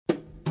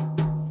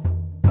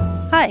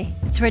Hi,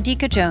 it's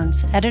Radhika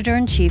Jones,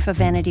 Editor-in-Chief of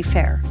Vanity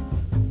Fair.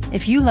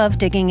 If you love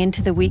digging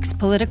into the week's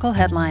political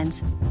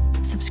headlines,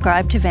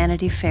 subscribe to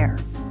Vanity Fair.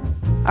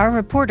 Our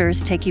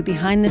reporters take you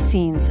behind the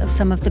scenes of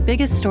some of the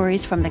biggest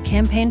stories from the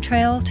campaign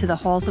trail to the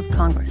halls of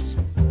Congress.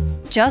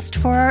 Just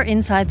for our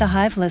Inside the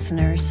Hive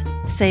listeners,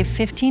 save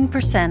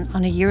 15%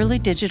 on a yearly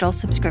digital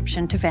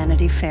subscription to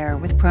Vanity Fair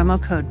with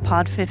promo code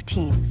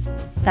POD15.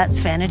 That's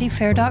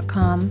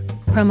vanityfair.com,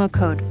 promo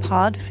code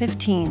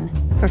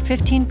POD15 for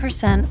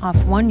 15%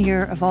 off 1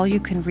 year of all you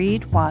can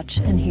read, watch,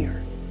 and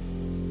hear.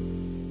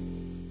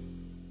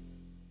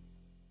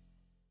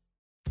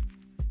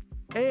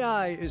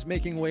 AI is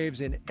making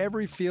waves in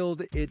every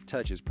field it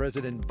touches.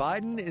 President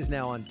Biden is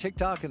now on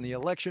TikTok, and the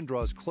election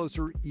draws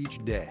closer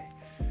each day.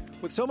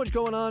 With so much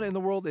going on in the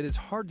world, it is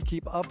hard to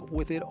keep up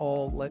with it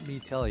all, let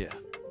me tell you.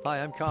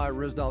 Hi, I'm Kai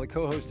Ryssdal, the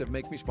co-host of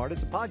Make Me Smart.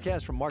 It's a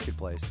podcast from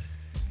Marketplace.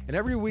 And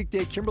every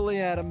weekday,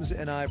 Kimberly Adams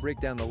and I break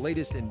down the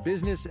latest in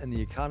business and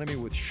the economy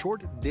with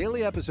short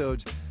daily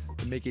episodes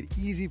to make it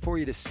easy for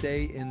you to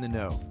stay in the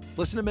know.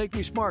 Listen to Make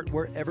Me Smart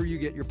wherever you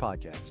get your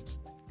podcasts.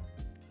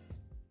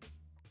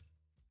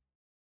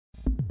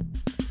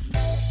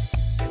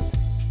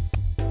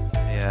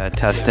 Yeah,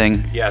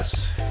 testing.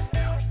 Yes.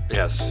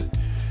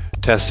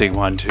 Testing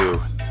 1,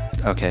 2.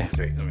 Okay.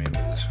 Okay, let me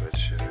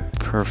switch.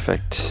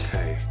 Perfect.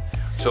 Okay.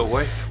 So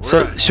what?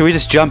 Should we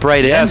just jump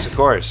right in? Yes, of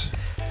course.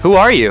 Who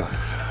are you?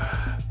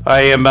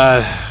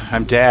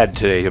 I'm Dad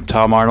today. I'm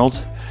Tom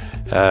Arnold.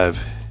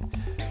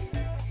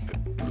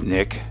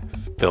 Nick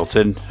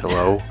Bilton.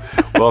 Hello.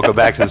 Welcome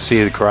back to the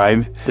scene of the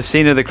crime. The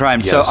scene of the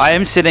crime. Yes. So I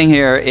am sitting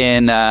here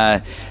in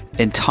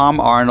Tom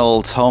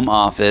Arnold's home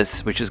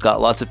office, which has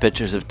got lots of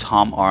pictures of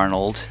Tom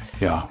Arnold.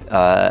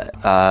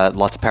 Yeah.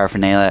 Lots of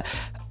paraphernalia.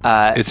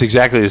 It's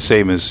exactly the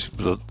same as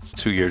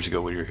 2 years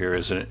ago when you were here,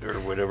 isn't it? Or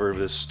whatever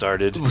this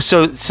started.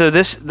 So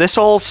this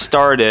all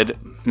started,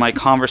 my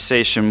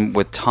conversation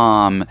with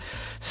Tom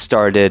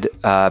started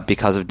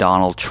because of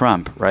Donald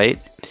Trump, right?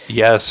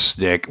 Yes,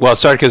 Nick. Well, it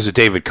started because of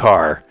David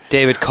Carr.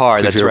 David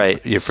Carr, that's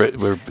right.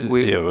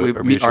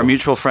 Our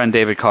mutual friend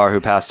David Carr, who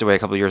passed away a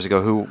couple of years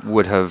ago, who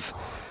would have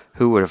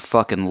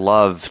fucking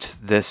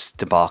loved this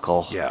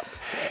debacle. Yeah.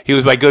 He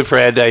was my good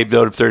friend. I've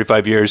known him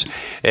 35 years.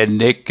 And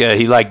Nick,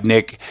 he liked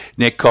Nick.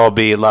 Nick called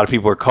me. A lot of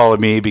people were calling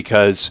me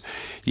because,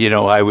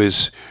 I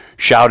was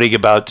shouting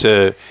about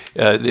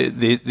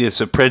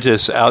this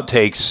Apprentice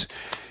outtakes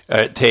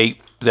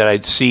tape that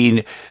I'd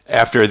seen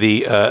after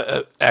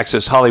the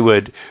Access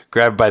Hollywood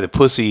Grab by the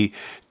Pussy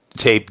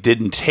tape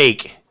didn't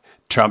take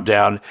Trump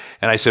down.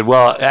 And I said,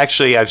 well,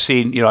 actually, I've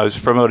seen, I was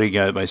promoting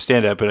my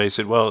stand-up, and I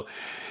said, well,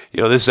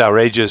 this is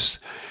outrageous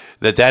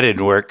that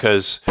didn't work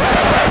because...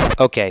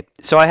 Okay,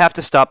 so I have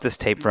to stop this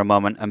tape for a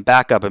moment and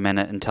back up a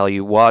minute and tell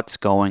you what's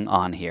going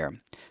on here.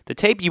 The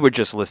tape you were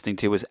just listening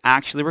to was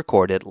actually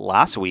recorded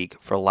last week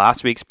for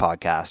last week's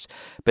podcast,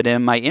 but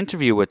in my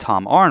interview with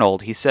Tom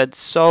Arnold, he said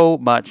so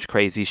much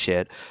crazy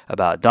shit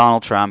about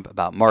Donald Trump,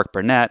 about Mark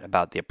Burnett,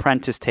 about the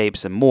Apprentice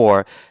tapes and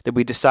more that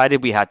we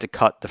decided we had to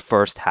cut the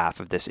first half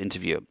of this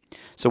interview.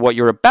 So what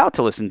you're about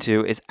to listen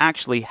to is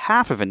actually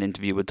half of an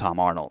interview with Tom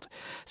Arnold.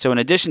 So in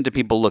addition to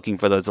people looking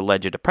for those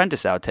alleged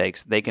Apprentice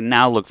outtakes, they can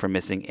now look for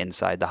missing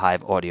Inside the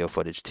Hive audio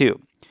footage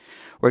too.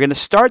 We're going to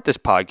start this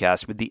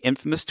podcast with the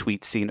infamous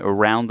tweet seen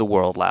around the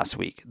world last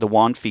week, the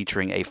one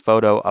featuring a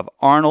photo of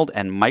Arnold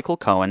and Michael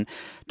Cohen,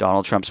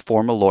 Donald Trump's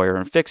former lawyer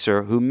and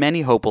fixer, who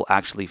many hope will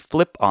actually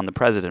flip on the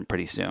president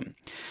pretty soon.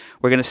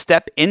 We're going to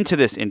step into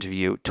this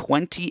interview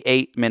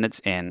 28 minutes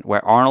in,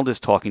 where Arnold is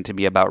talking to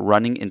me about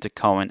running into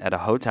Cohen at a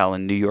hotel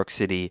in New York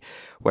City,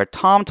 where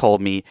Tom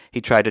told me he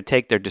tried to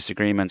take their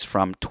disagreements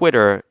from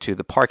Twitter to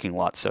the parking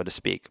lot, so to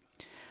speak.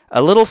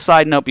 A little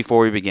side note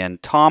before we begin,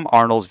 Tom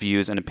Arnold's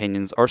views and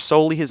opinions are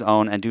solely his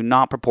own and do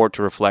not purport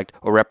to reflect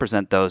or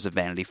represent those of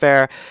Vanity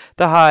Fair,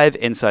 The Hive,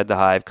 Inside the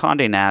Hive,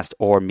 Condé Nast,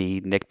 or me,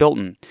 Nick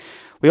Bilton.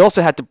 We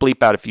also had to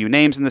bleep out a few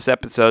names in this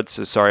episode,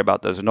 so sorry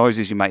about those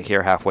noises you might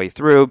hear halfway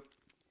through.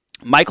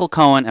 Michael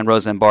Cohen and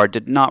Rosanne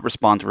did not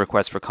respond to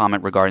requests for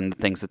comment regarding the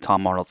things that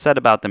Tom Arnold said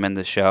about them in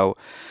the show.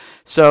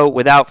 So,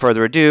 without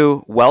further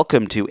ado,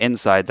 welcome to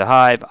Inside the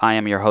Hive. I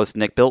am your host,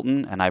 Nick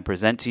Bilton, and I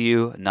present to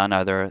you none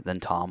other than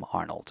Tom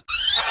Arnold.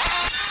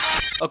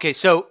 Okay,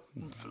 so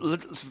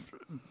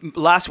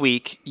last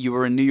week you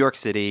were in New York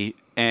City,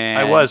 and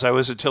I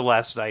was until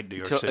last night in New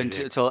York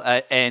City.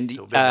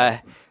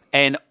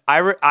 And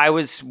I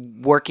was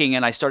working,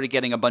 and I started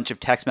getting a bunch of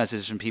text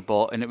messages from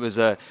people, and there was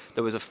a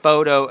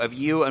photo of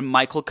you and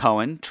Michael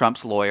Cohen,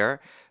 Trump's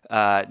lawyer,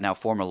 now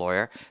former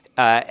lawyer.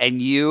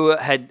 And you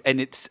had,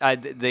 and it's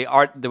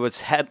there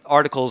was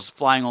articles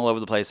flying all over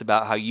the place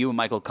about how you and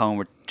Michael Cohen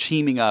were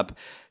teaming up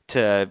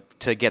to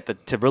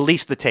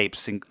release the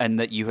tapes, and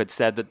that you had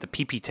said that the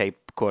PP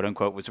tape, quote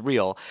unquote, was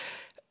real.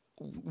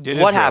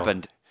 What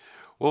happened?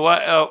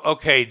 Well,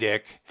 okay,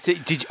 Nick. So,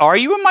 are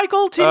you and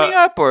Michael teaming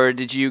up, or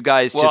did you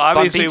guys just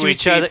bump into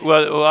each other?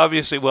 Oh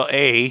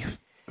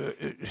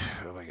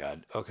my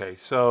God. Okay,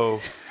 so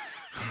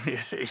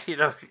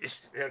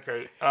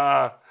okay.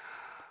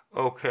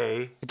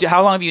 Okay.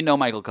 How long have you known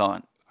Michael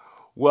Cohen?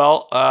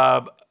 Well,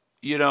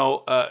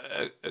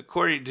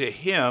 according to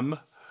him,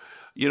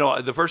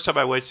 the first time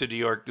I went to New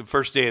York, the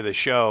first day of the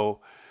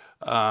show,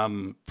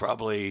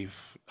 probably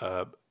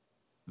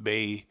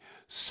May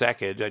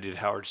 2nd, I did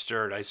Howard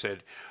Stern. I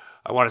said,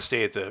 I want to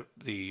stay at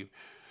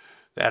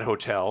that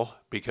hotel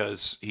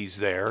because he's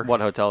there.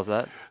 What hotel is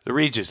that? The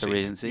Regency. The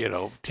Regency.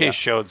 Tish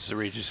showed the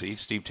Regency.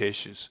 Steve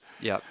Tish is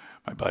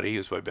my buddy. He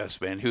was my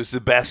best man. He was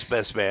the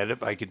best man.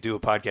 If I could do a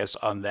podcast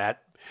on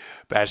that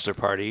bachelor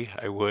party,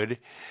 I would.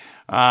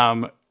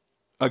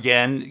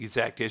 Again,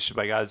 Zach Tish is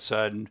my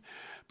godson.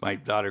 My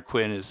daughter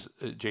Quinn is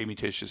Jamie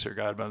Tish is her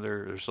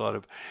godmother. There's a lot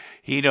of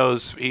he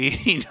knows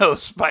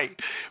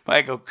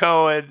Michael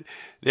Cohen.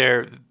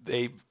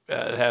 They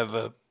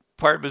have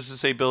apartments in the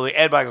same building,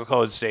 and Michael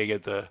Cohen's staying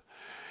at the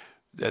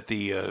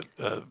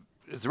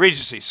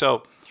Regency.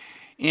 So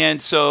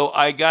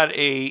I got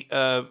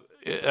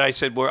and I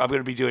said, well, I'm going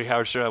to be doing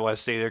Howard Stern. I want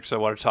to stay there because I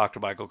want to talk to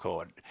Michael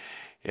Cohen.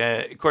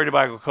 According to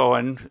Michael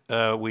Cohen,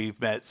 we've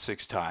met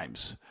 6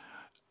 times.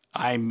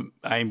 I'm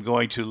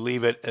going to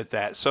leave it at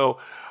that. So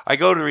I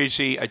go to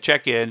Regency. I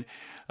check in.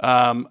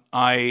 A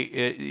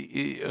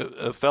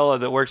fella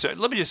that works there.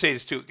 Let me just say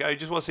this too. I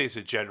just want to say this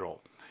in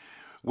general.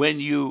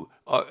 When you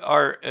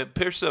are a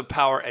person of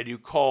power and you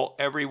call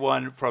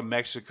everyone from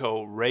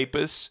Mexico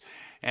rapists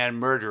and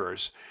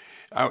murderers,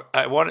 I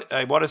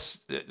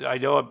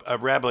know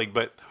I'm rambling,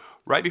 but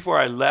right before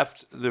I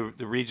left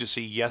the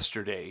Regency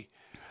yesterday,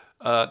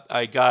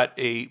 I got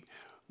a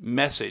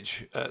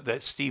message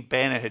that Steve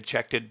Bannon had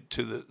checked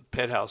into the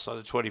penthouse on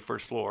the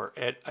 21st floor.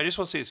 And I just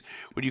want to say this.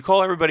 When you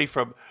call everybody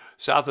from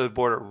south of the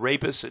border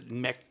rapists and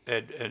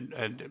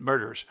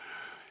murderers,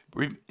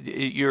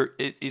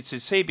 it's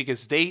insane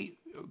because they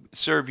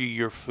serve you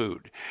your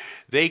food.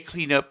 They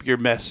clean up your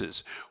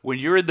messes. When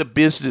you're in the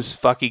business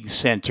fucking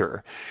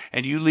center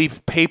and you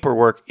leave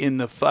paperwork in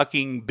the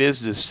fucking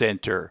business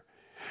center,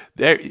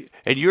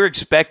 and you're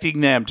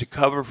expecting them to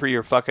cover for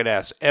your fucking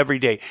ass every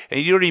day,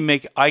 and you don't even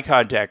make eye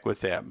contact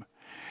with them.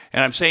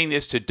 And I'm saying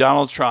this to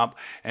Donald Trump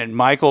and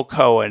Michael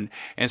Cohen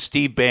and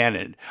Steve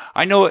Bannon.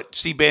 I know what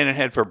Steve Bannon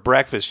had for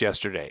breakfast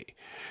yesterday.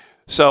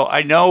 So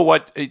I know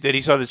that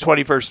he's on the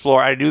 21st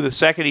floor. I knew the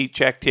second he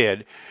checked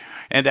in.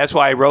 And that's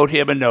why I wrote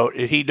him a note.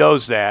 He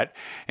knows that.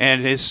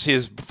 And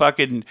his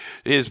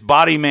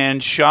body man,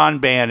 Sean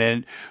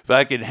Bannon,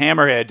 fucking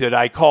hammerhead that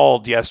I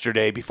called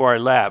yesterday before I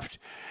left.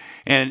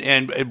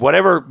 And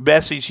whatever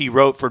message he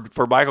wrote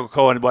for Michael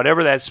Cohen,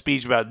 whatever that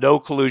speech about no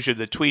collusion,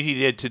 the tweet he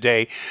did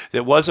today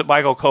that wasn't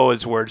Michael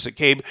Cohen's words, that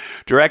came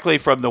directly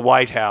from the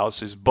White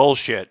House is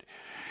bullshit.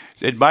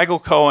 And Michael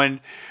Cohen,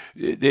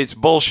 it's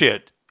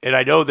bullshit. And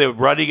I know they're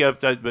running up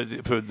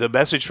the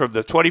message from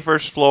the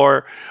 21st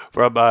floor,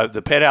 from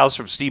the penthouse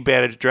from Steve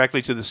Bannon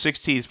directly to the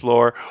 16th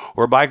floor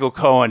where Michael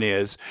Cohen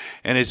is,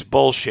 and it's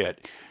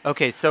bullshit.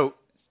 Okay, so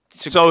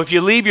if you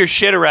leave your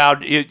shit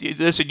around,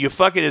 listen, you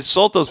fucking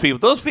insult those people.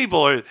 Those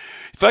people are,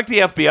 fuck the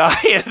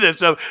FBI.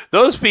 So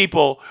those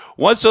people,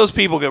 once those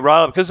people get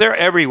riled up, because they're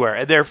everywhere,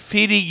 and they're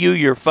feeding you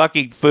your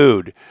fucking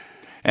food,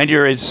 and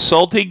you're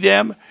insulting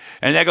them,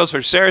 and that goes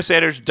for Sarah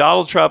Sanders,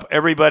 Donald Trump,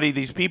 everybody,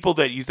 these people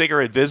that you think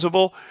are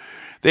invisible,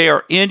 they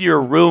are in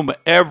your room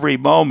every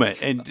moment,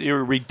 and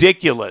you're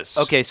ridiculous.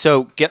 Okay,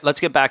 so let's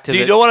get back to. Do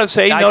you know what I'm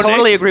saying? I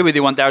totally agree with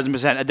you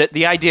 1,000%.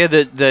 The idea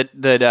that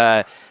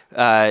the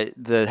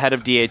head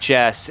of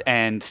DHS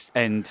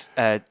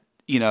and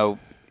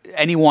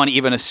anyone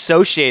even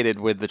associated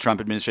with the Trump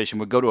administration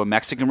would go to a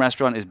Mexican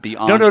restaurant is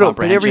beyond No.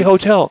 But every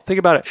hotel, think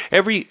about it.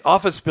 Every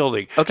office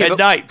building at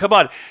night. Come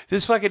on,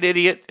 this fucking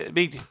idiot. I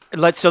mean,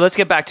 let's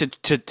get back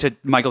to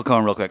Michael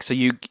Cohen real quick. So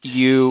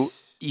you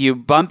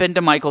bump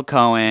into Michael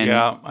Cohen.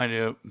 Yeah, I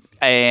do.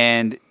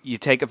 And you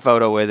take a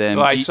photo with him.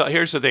 Well,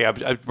 here's the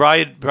thing.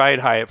 Brian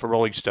Hyatt from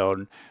Rolling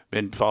Stone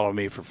been following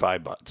me for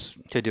 5 months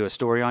to do a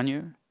story on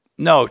you.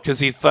 No, because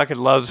he fucking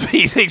loves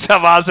me. He thinks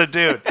I'm awesome,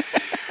 dude.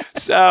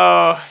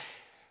 So.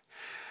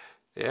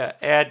 Yeah,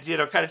 and,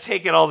 kind of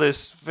taking all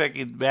this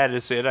fucking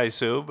madness in, I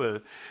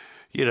assume,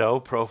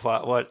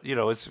 profile,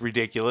 it's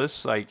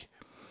ridiculous, and,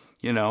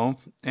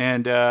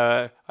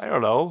 I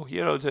don't know,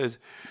 to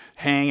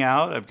hang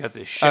out. I've got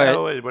this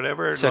show and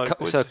whatever.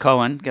 So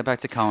Cohen, get back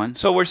to Cohen.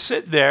 So we're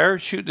sitting there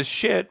shooting the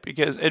shit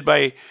because,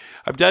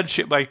 I'm done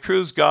shit, my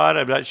crew's gone,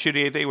 I'm not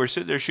shooting anything, we're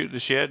sitting there shooting the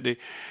shit, and we're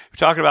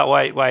talking about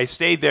why I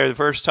stayed there the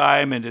first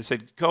time, and it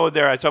said, Cohen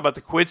there, I talk about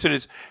the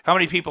coincidence, how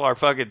many people are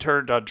fucking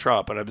turned on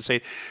Trump, and I'm saying,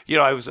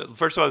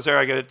 first time I was there,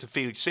 I got to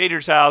Felix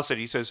Sater's house, and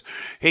he says,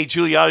 hey,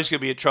 Giuliani's going to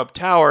be at Trump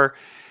Tower,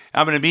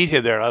 I'm going to meet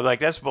him there, and I'm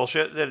like, that's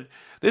bullshit. And then,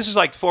 this is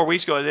like 4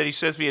 weeks ago, and then he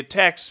sends me a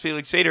text,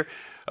 Felix Sater,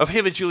 of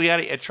him and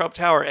Giuliani at Trump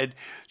Tower, and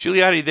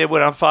Giuliani then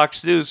went on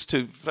Fox News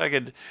to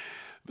fucking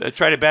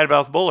try to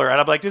badmouth Mueller, and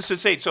I'm like, this is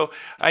insane. So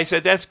I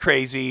said, that's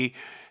crazy.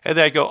 And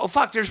then I go, oh,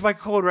 fuck, there's my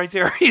Cohen right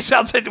there. He's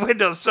outside the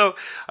window. So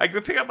I go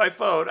pick up my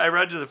phone. I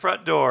run to the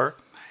front door.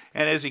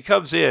 And as he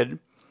comes in,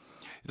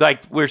 I'm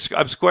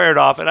squaring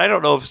off. And I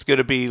don't know if it's going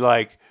to be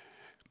like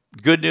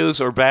good news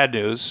or bad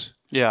news.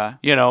 Yeah.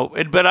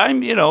 But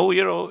I'm, you know me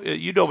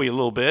a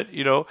little bit,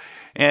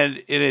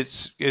 and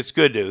it's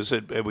good news.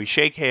 And we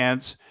shake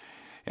hands.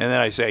 And then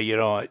I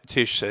say,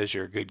 Tish says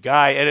you're a good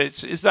guy, and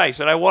it's nice,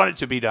 and I want it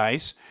to be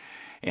nice.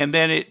 And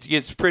then it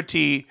gets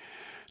pretty.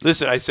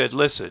 Listen, I said,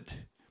 listen,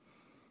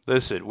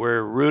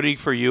 we're rooting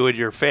for you and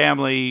your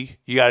family.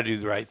 You got to do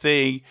the right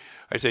thing.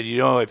 I said,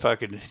 I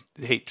fucking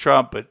hate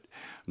Trump, but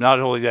I'm not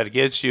holding that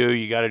against you.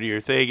 You got to do your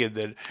thing. And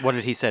then what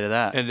did he say to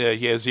that? And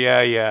he goes,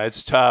 yeah,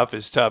 it's tough.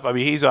 I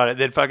mean, he's on it.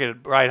 Then fucking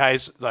Brian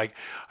Heiss, like,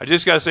 I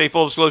just got to say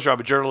full disclosure, I'm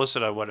a journalist,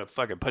 and I want to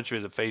fucking punch him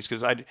in the face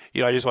because I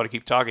just want to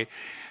keep talking.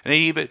 And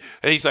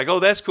he's like, oh,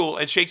 that's cool,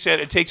 and shakes head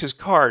and takes his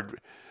card,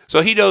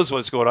 so he knows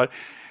what's going on.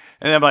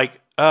 And I'm like,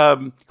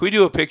 can we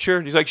do a picture?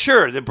 And he's like,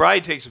 sure. Then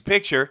Brian takes a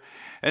picture,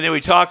 and then we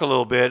talk a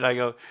little bit. And I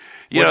go,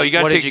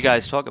 what did you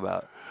guys talk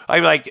about?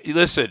 I'm like,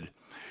 listen,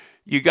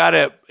 you got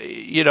to,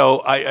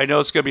 I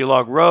know it's going to be a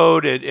long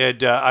road,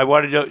 and I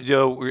want to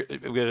know, we're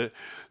going to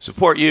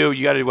support you.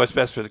 You got to do what's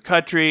best for the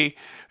country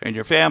and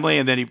your family.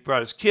 And then he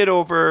brought his kid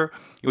over.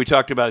 We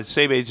talked about the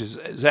same age as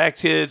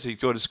Zach's kids. He's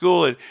going to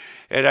school.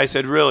 And I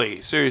said,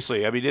 really,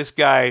 seriously, I mean, this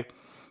guy,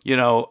 you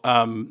got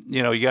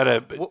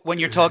to. When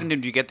you're talking to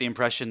him, do you get the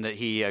impression that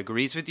he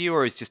agrees with you,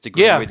 or he's just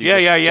agreeing with you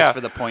just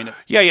for the point of.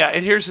 Yeah.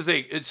 And here's the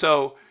thing. And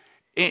so,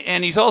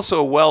 and he's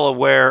also well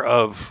aware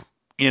of,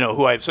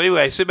 who I am. So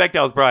anyway, I sit back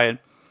down with Brian,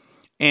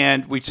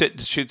 and we sit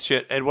and shoot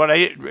shit. And what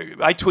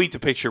I tweet the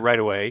picture right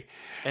away.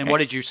 And what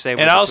did you say?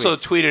 And I also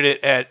tweeted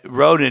it at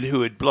Ronan,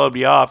 who had blown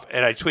me off,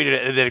 and I tweeted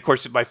it, and then of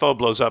course my phone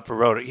blows up for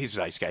Ronan. He's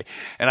a nice guy,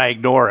 and I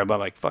ignore him. I'm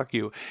like, "Fuck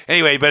you."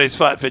 Anyway, but it's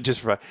fun, just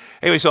for fun.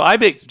 Anyway, so I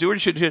make doing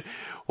shit.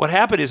 What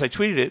happened is I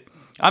tweeted it.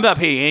 I'm not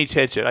paying any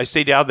attention. I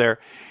stay down there,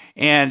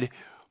 and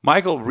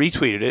Michael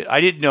retweeted it. I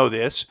didn't know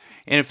this,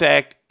 and in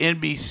fact,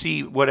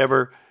 NBC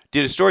whatever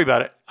did a story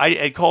about it.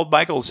 I called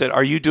Michael and said,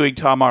 "Are you doing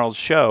Tom Arnold's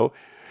show?"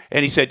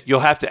 And he said,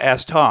 "You'll have to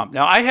ask Tom."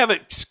 Now I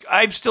haven't.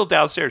 I'm still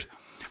downstairs.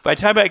 By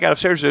the time I got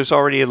upstairs, there's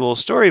already a little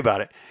story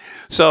about it.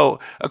 So,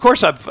 of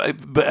course,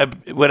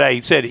 when I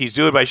said he's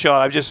doing my show,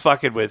 I'm just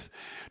fucking with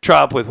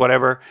Trump, with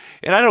whatever.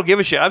 And I don't give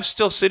a shit. I'm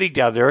still sitting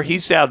down there.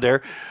 He's down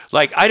there.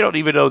 Like, I don't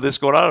even know this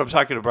going on. I'm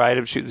talking to Brian.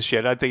 I'm shooting the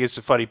shit. I think it's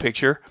a funny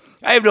picture.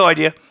 I have no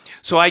idea.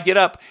 So I get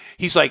up.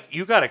 He's like,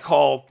 you got to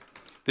call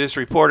this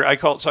reporter.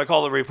 So I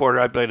call the reporter.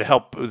 I'm going to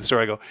help with the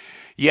story. I go,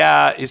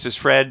 yeah, it's his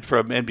friend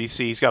from NBC.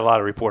 He's got a lot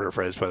of reporter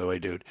friends, by the way,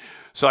 dude.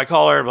 So I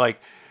call her. I'm like,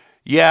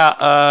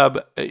 yeah,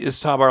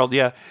 it's Tom Arnold.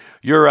 Yeah,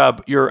 you're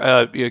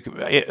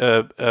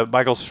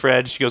Michael's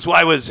friend. She goes, well,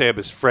 I wouldn't say I'm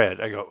his friend.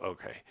 I go,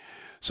 okay.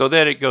 So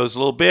then it goes a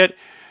little bit.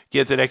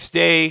 Get the next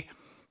day,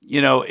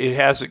 it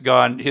hasn't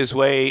gone his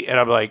way, and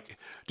I'm like,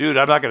 dude,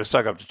 I'm not going to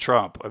suck up to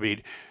Trump. I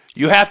mean,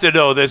 you have to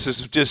know this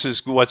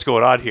is what's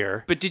going on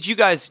here. But did you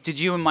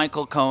and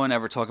Michael Cohen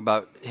ever talk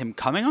about him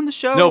coming on the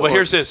show? No, but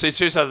here's this.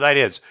 Here's how the night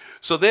ends.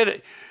 So then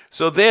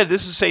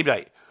this is the same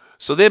night.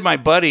 So then my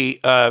buddy,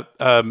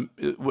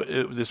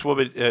 this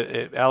woman,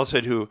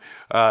 Allison, who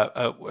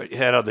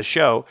had on the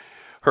show,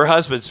 her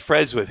husband's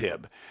friends with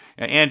him,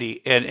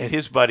 Andy, and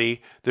his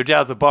buddy. They're down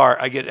at the bar.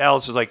 I get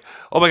Allison's like,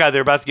 oh my God,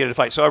 they're about to get in a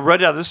fight. So I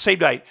run down this same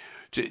night.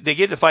 They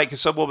get in a fight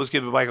because some woman's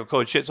giving Michael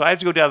Cohen shit. So I have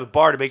to go down to the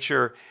bar to make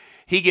sure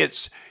he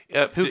gets.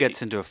 Who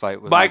gets into a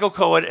fight with Michael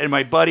Cohen and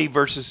my buddy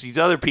versus these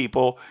other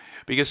people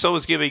because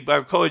someone's giving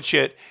Michael Cohen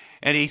shit.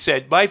 And he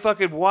said, my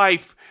fucking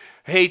wife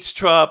hates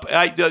Trump.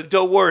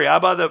 Don't worry.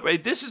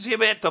 This is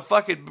him at the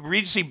fucking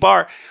Regency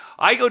bar.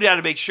 I go down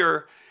to make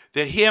sure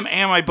that him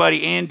and my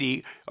buddy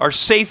Andy are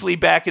safely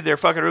back in their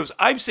fucking rooms.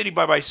 I'm sitting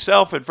by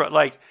myself in front,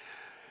 like,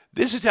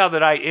 this is how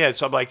the night ends.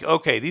 So I'm like,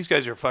 okay, these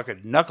guys are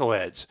fucking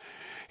knuckleheads.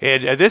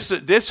 And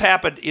this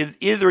happened in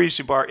the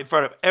Regency bar in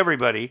front of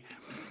everybody.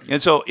 And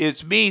so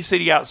it's me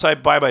sitting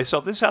outside by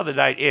myself. This is how the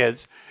night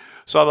ends.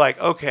 So I'm like,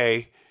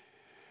 okay,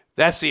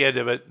 that's the end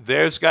of it.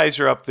 Those guys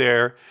are up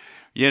there.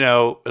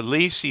 At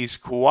least he's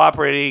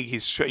cooperating.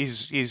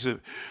 He's a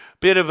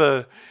bit of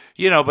a,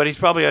 but he's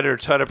probably under a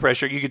ton of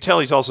pressure. You can tell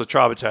he's also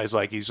traumatized.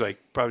 Like he's like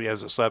probably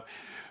hasn't slept,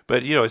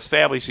 but his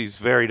family seems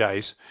very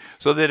nice.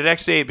 So then the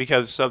next day it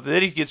becomes something.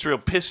 Then he gets real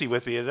pissy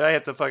with me, and then I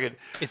have to fucking.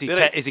 Is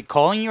he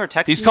calling you or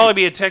texting? He's calling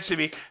me and texting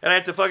me, and I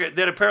have to fucking.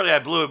 Then apparently I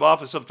blew him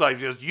off, and sometimes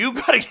he goes, "You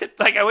gotta get."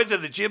 Like I went to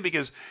the gym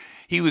because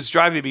he was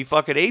driving me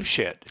fucking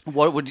apeshit.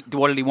 What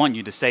did he want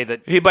you to say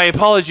that? My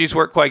apologies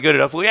weren't quite good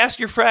enough. Well, ask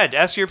your friend.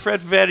 Ask your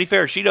friend from Vanity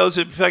Fair. She knows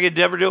that fucking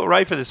never do it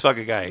right for this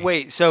fucking guy.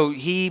 Wait, so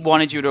he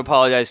wanted you to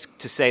apologize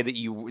to say that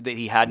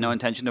he had no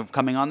intention of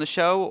coming on the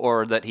show,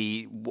 or that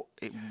he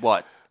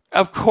what?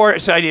 Of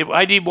course I did.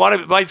 I didn't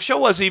want to. My show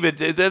wasn't even.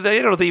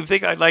 They don't even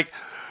think I like.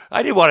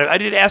 I didn't want to. I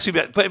didn't ask him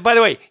that. But by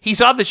the way, he's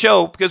on the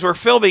show because we're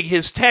filming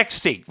his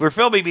texting. We're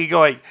filming me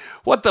going,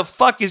 "What the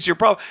fuck is your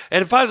problem?"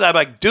 And finally, I'm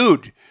like,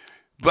 "Dude,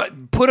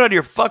 but put on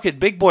your fucking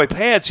big boy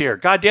pants here.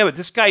 God damn it,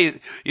 this guy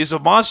is a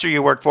monster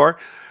you work for.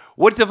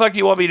 What the fuck do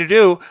you want me to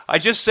do? I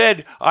just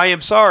said I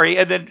am sorry."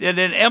 And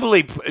then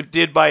Emily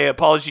did my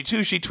apology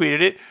too. She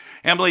tweeted it.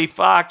 Emily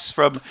Fox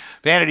from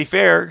Vanity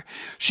Fair,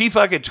 she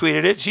fucking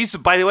tweeted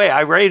it. By the way, I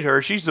rate her.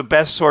 She's the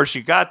best source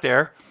you got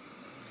there.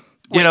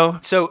 You know,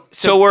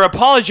 so we're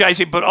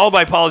apologizing, but all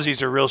my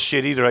apologies are real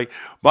shitty. They're like,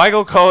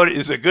 Michael Cohen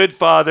is a good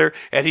father,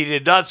 and he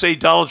did not say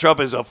Donald Trump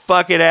is a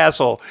fucking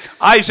asshole.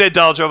 I said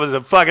Donald Trump is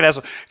a fucking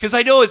asshole because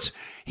I know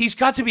he's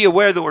got to be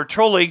aware that we're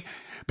trolling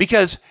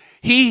because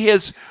he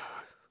is.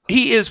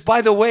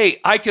 By the way,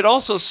 I could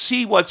also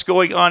see what's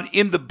going on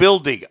in the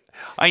building.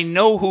 I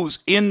know who's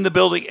in the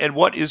building and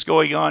what is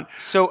going on.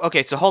 So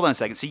hold on a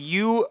second. So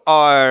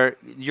you're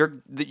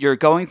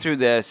going through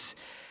this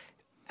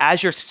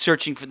as you're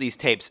searching for these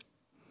tapes.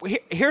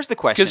 Here's the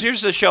question. Because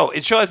here's the show.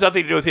 The show has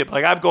nothing to do with him.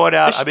 Like, I'm going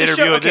out, I'm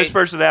interviewing this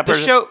person, that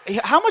person.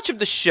 How much of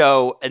the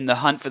show and the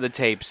hunt for the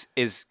tapes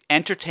is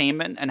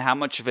entertainment and how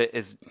much of it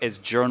is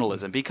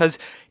journalism? Because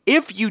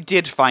if you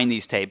did find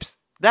these tapes,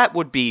 that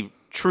would be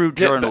true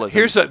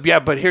journalism.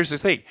 But here's the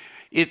thing.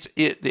 It's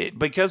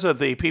because of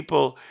the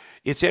people,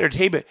 it's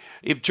entertainment.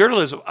 If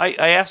journalism, I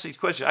ask these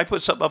questions. I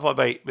put something up on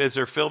as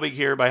they're filming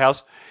here in my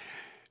house.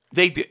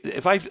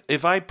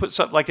 If I put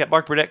something like that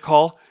Mark Burnett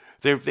call,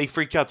 they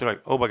freaked out. They're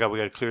like, "Oh my God, we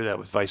got to clear that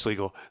with Vice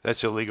Legal.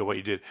 That's illegal what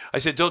you did." I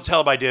said, "Don't tell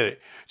him I did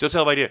it. Don't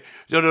tell him I did it."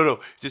 No.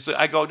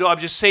 I go, "No, I'm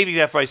just saving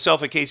that for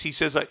myself in case he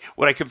says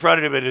when I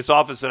confronted him in his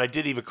office that I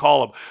didn't even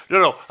call him.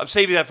 No, I'm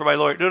saving that for my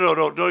lawyer. No,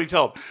 don't even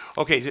tell him."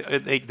 Okay,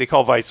 they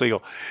call Vice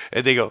Legal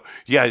and they go,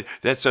 "Yeah,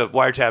 that's a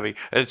wiretapping."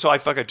 And so I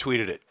fucking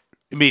tweeted it.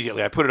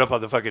 Immediately, I put it up on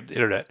the fucking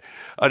internet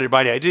under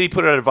my name. I didn't even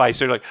put it on advice.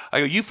 They're like,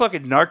 I go, "You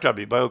fucking narked on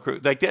me, my own crew."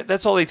 Like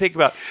that's all they think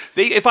about.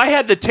 If I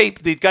had the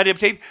goddamn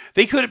tape,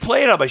 they couldn't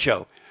play it on my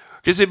show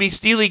because it'd be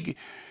stealing.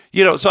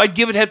 You know, so I'd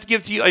have to give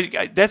it to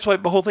you. That's why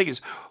the whole thing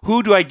is,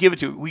 who do I give it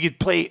to? We could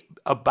play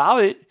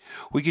about it.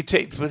 We could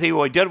take what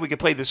I did. We could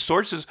play the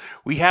sources.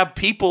 We have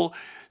people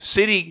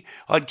sitting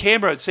on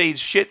camera saying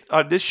shit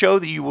on this show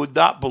that you would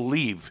not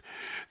believe.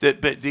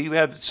 But you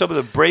have some of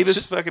the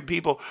bravest fucking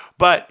people,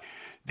 but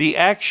the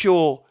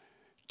actual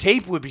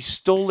tape would be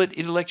stolen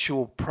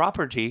intellectual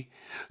property.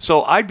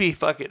 So I'd be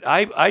fucking,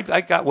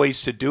 I got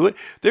ways to do it.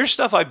 There's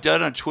stuff I've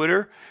done on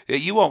Twitter that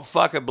you won't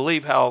fucking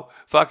believe how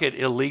fucking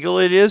illegal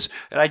it is.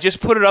 And I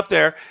just put it up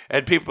there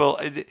and the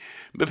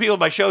people on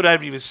my show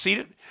haven't even seen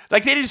it.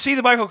 Like they didn't see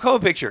the Michael Cohen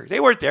picture.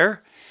 They weren't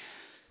there.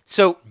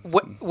 So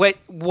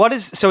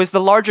is the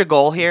larger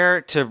goal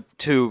here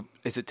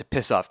is it to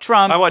piss off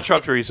Trump? I want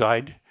Trump to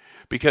resign.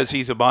 Because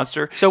he's a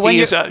monster. So when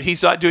he's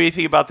not doing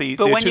anything about the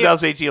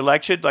 2018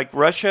 election, like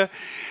Russia.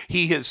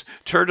 He has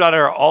turned on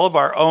all of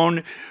our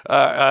own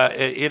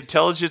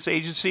intelligence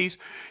agencies.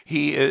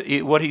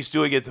 What he's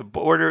doing at the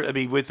border. I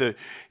mean, with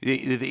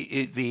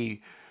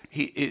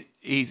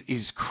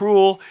he's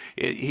cruel.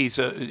 He's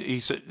a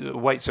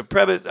white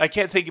supremacist. I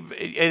can't think of,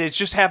 and it's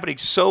just happening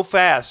so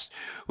fast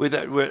with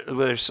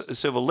their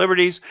civil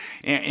liberties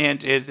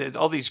and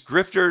all these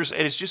grifters,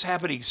 and it's just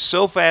happening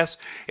so fast.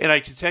 And I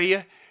can tell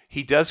you,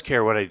 he does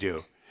care what I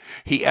do.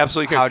 He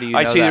absolutely cares. How do you know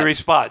I see that? the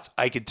response.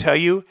 I can tell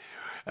you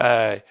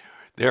there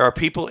are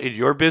people in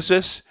your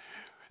business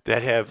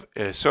that have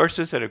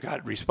sources that have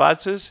gotten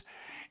responses.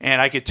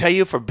 And I can tell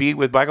you from being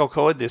with Michael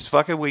Cohen this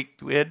fucking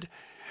weekend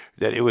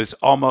that it was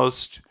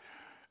almost,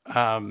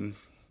 I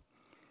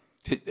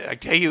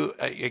tell you,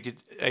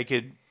 I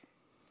could,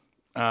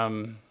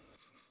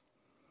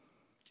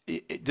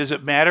 does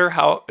it matter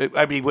how,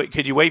 I mean,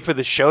 could you wait for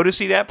the show to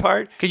see that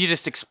part? Could you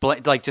just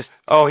explain,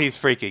 Oh, he's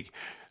freaking.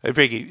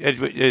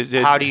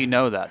 How do you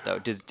know that, though?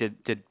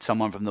 Did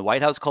someone from the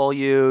White House call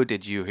you?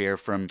 Did you hear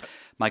from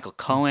Michael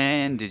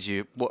Cohen?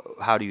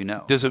 How do you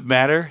know? Does it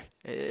matter?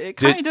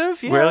 Kind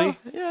of, yeah. Really?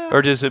 Yeah.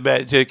 Or does it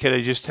matter? Can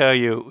I just tell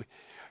you?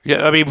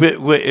 Yeah, I mean,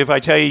 if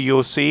I tell you,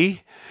 you'll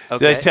see.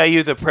 Okay. Did I tell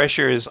you the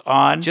pressure is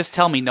on? Just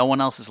tell me no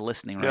one else is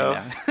listening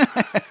right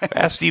now.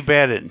 Ask Steve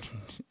Bannon.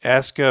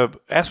 Ask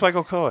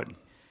Michael Cohen.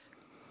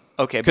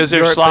 Okay, because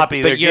they're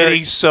sloppy. They're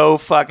getting so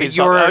fucking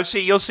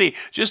sloppy. You'll see.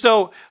 Just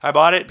though I'm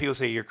on it, people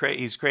say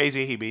he's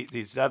crazy.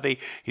 He's nothing.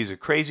 He's a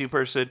crazy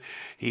person.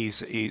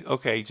 He's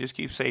okay. Just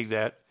keep saying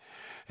that,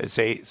 and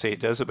say it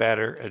doesn't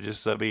matter, and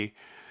just let me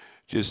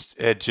just.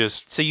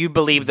 So you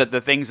believe that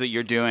the things that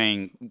you're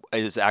doing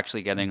is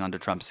actually getting under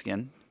Trump's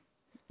skin?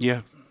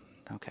 Yeah.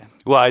 Okay.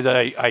 Well,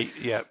 I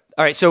yeah.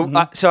 All right. So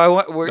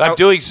I'm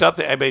doing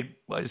something. I mean.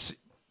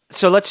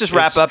 So let's just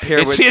wrap up here.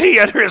 It's sitting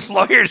under his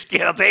lawyer's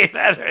skin. I'll tell you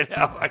that right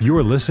now.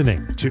 You're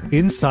listening to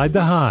Inside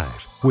the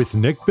Hive with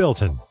Nick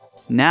Bilton.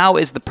 Now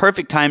is the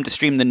perfect time to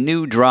stream the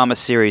new drama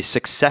series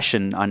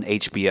Succession on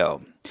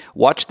HBO.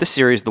 Watch the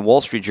series the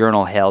Wall Street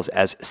Journal hails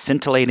as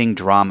scintillating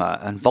drama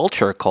and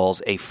Vulture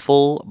calls a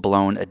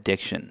full-blown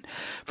addiction.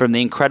 From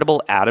the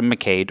incredible Adam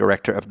McKay,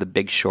 director of The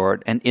Big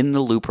Short, and In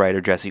the Loop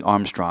writer Jesse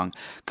Armstrong,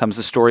 comes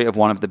the story of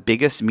one of the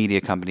biggest media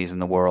companies in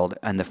the world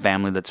and the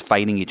family that's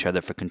fighting each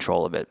other for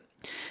control of it.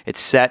 It's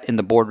set in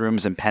the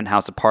boardrooms and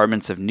penthouse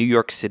apartments of New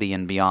York City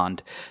and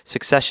beyond.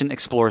 Succession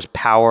explores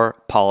power,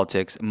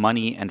 politics,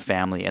 money, and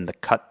family in the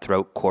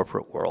cutthroat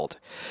corporate world.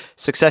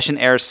 Succession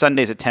airs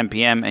Sundays at 10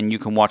 p.m., and you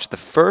can watch the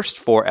first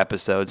 4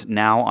 episodes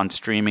now on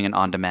streaming and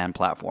on-demand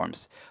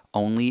platforms.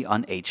 Only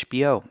on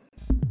HBO.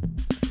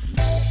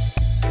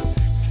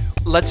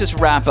 Let's just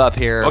wrap up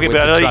here. Okay,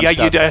 but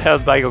you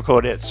have Michael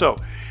Cohen in. So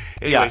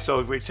Anyway, Yeah.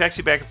 so we're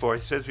texting back and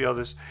forth. He sends me all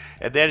this,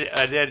 and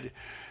then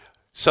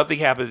something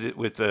happened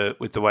with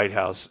the White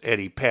House, and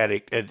he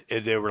panicked, and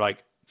they were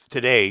like,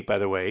 today, by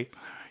the way,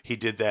 he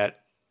did that.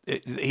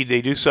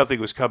 They knew something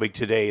was coming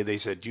today, and they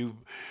said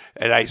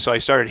so I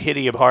started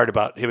hitting him hard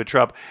about him and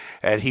Trump,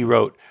 and he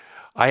wrote,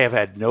 I have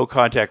had no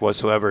contact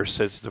whatsoever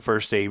since the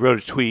first day. He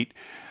wrote a tweet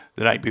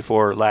the night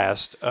before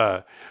last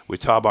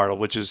with Tom Arnold,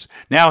 which is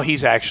now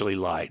he's actually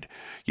lied.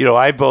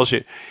 I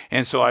bullshit,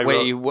 and so I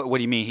Wait, wrote, what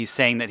do you mean? He's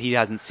saying that he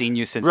hasn't seen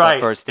you since right.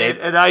 that first date?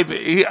 And I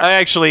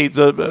actually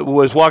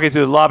was walking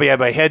through the lobby, I had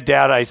my head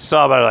down, I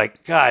saw him, I was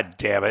like, God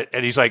damn it,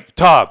 and he's like,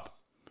 Tom.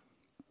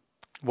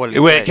 What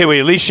did he say? Can we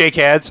at least shake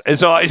hands? And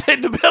so I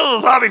in the middle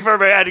of the lobby for a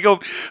minute, I had to go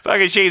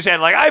fucking shake his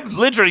hand. Like, I'm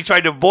literally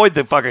trying to avoid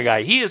the fucking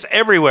guy. He is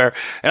everywhere,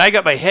 and I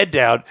got my head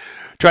down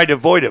trying to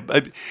avoid him.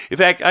 In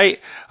fact, I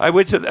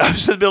was in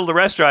the middle of the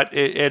restaurant,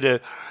 and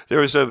there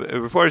was a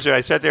reporter there. I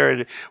sat there,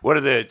 and one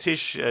of the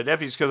Tish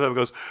nephews comes up and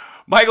goes,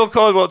 Michael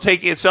Cohen won't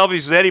take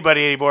selfies with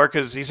anybody anymore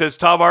because he says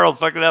Tom Arnold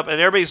fucking up,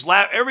 and everybody's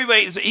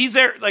laughing. He's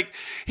there. Like,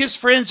 his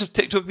friends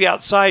took me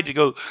outside to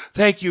go,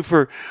 thank you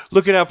for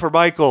looking out for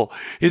Michael.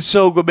 It's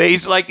so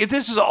amazing. Like,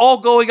 this is all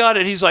going on,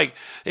 and he's like,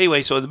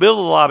 anyway, so in the middle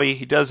of the lobby,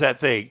 he does that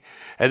thing,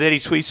 and then he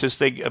tweets this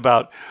thing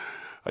about,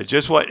 I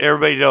just want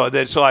everybody to know. And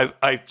then so I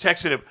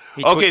texted him,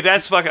 I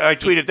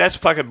tweeted, that's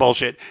fucking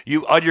bullshit.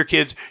 You, on your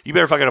kids, you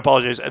better fucking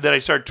apologize. And then I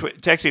started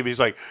texting him. He's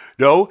like,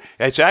 no,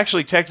 it's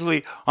actually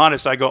technically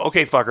honest. I go,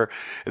 okay, fucker.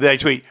 And then I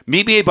tweet,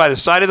 meet me by the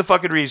side of the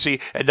fucking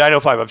Regency at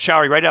 9:05. I'm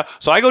showering right now.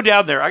 So I go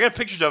down there. I got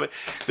pictures of it.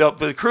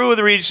 The crew of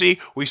the Regency,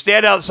 we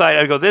stand outside.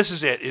 I go, this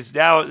is it.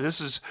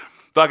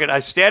 I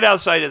stand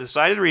outside at the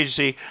side of the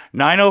Regency,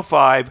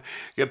 9:05.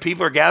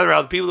 People are gathered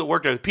around. The people that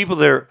work there, the people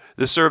there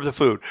that serve the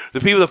food, the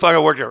people that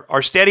fucking work there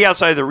are standing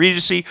outside the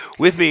Regency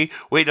with me,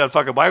 waiting on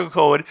fucking Michael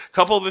Cohen. A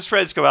couple of his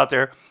friends come out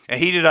there, and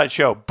he did not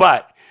show.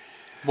 But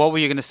what were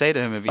you going to say to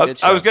him if he did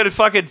show? I was going to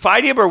fucking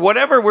fight him or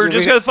whatever. We're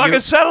just going to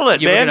fucking settle it,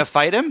 man. You were going to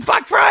fight him?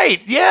 Fuck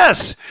right.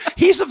 Yes.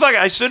 He's the fucking...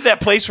 I stood in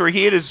that place where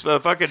he and his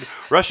fucking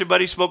Russian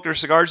buddy smoked their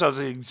cigars. I was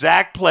in the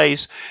exact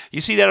place.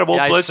 You see that on Wolf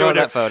Blitzer? I saw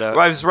that photo.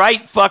 I was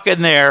right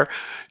fucking there.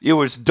 It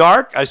was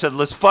dark. I said,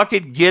 let's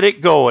fucking get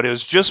it going. It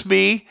was just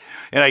me.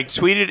 And I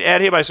tweeted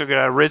at him. I said, I'm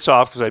going to rinse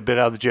off because I'd been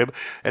out of the gym.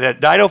 And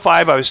at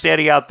 9:05, I was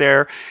standing out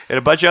there, and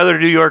a bunch of other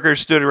New Yorkers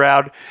stood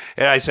around.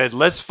 And I said,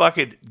 let's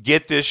fucking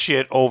get this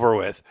shit over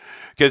with.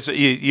 Because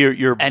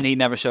you're... And he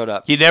never showed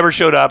up. He never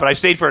showed up, and I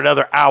stayed for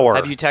another hour.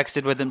 Have you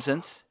texted with him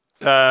since?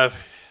 Yeah,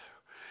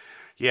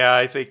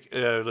 I think...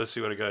 let's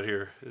see what I got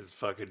here. This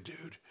fucking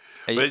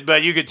dude.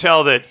 But you could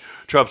tell that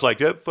Trump's like,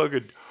 that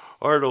fucking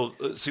Arnold...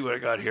 Let's see what I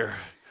got here.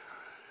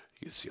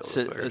 You can see all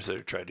the fires that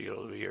are trying to get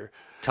over here.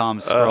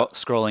 Tom's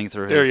scrolling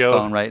through his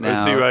phone right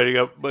now. I see writing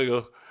up.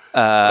 Michael.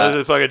 That's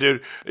a fucking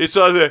dude. It's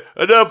on the...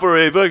 Enough for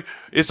me.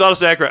 It's on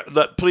Sacra.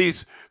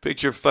 Please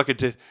picture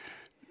fucking...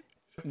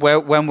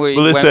 When were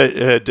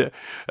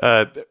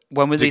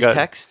these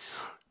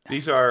texts?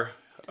 These are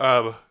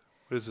what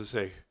does this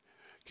say?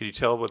 Can you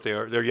tell what they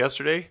are? They're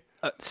yesterday.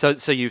 So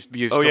you've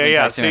oh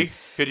yeah. See,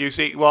 could you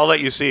see? Well, I'll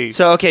let you see.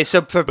 So okay,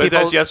 so for people,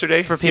 that's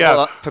yesterday. For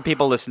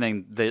people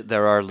listening,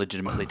 there are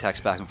legitimately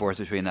texts back and forth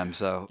between them.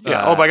 So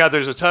yeah. Oh my God,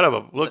 there's a ton of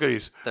them. Look at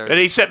these. And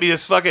he sent me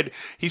this fucking.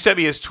 He sent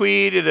me his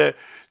tweet and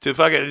to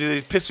fucking.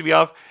 He's pissing me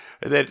off.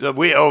 And then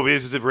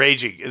this is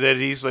raging. And then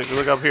he's like,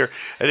 look up here.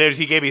 And then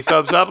he gave me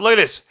thumbs up. Look at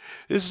this.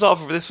 This is all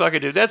for this fucking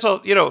dude. That's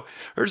all,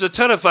 there's a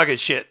ton of fucking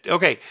shit.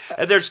 Okay.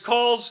 And there's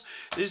calls.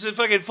 This is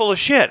fucking full of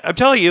shit. I'm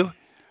telling you.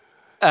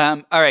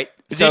 All right.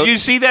 So, did you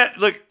see that?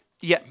 Look.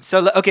 Yeah.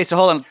 So, okay. So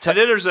hold on. And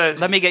then there's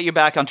let me get you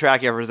back on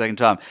track here for a second,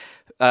 Tom.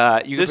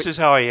 This is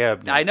how I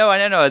am now. I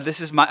know.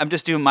 This is I'm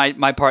just doing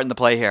my part in the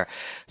play here.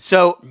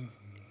 So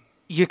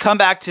you come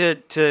back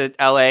to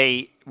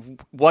LA.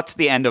 What's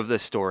the end of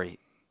this story?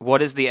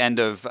 What is the end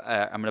of?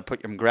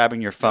 I'm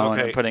grabbing your phone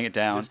and putting it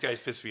down. This guy's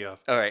pissed me off.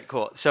 All right,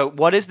 cool. So,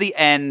 what is the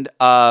end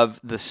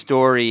of the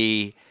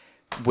story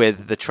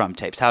with the Trump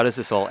tapes? How does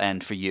this all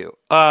end for you?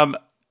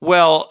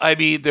 Well, I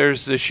mean,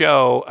 there's the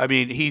show. I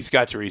mean, he's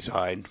got to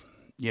resign.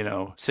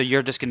 So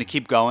you're just going to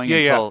keep going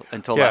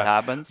until that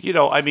happens.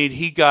 I mean,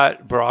 he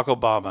got Barack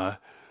Obama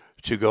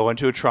to go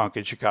into a trunk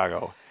in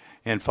Chicago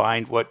and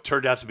find what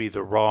turned out to be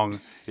the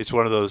wrong. It's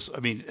one of those. I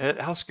mean,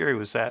 how scary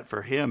was that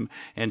for him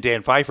and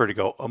Dan Pfeiffer to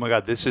go, oh my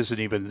God, this isn't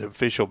even the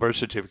official birth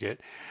certificate.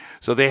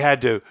 So they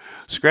had to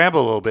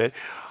scramble a little bit.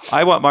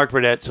 I want Mark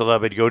Burnett to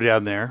let me go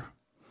down there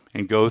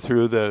and go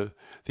through the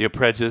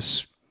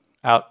Apprentice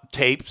out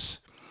tapes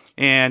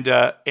and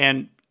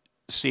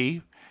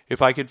see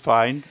if I could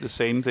find the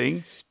same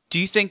thing. Do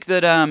you think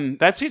that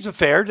that seems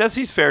fair? That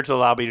seems fair to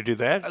allow me to do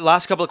that.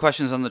 Last couple of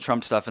questions on the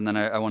Trump stuff, and then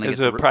I want to get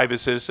to a private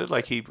citizen,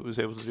 like he was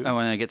able to do. I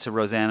want to get to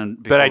Rosanne,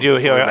 but I do.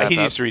 He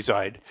needs to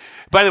resign.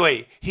 By the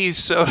way,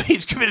 he's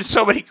committed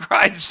so many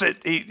crimes that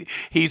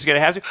he's going to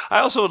have to. I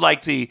also would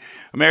like the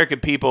American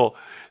people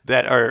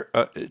that are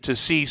to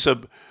see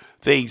some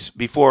things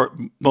before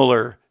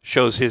Mueller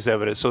shows his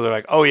evidence, so they're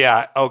like, oh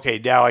yeah, okay,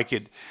 now I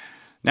could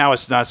Now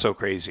it's not so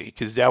crazy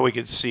because now we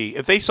can see.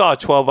 If they saw a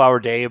 12-hour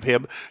day of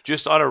him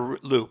just on a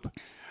loop,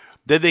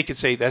 then they could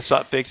say that's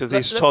not fixed. If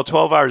they saw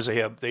 12 hours of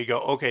him, they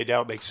go, okay,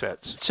 now it makes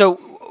sense. So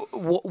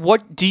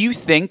what do you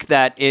think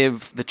that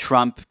if the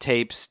Trump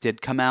tapes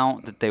did come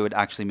out, that they would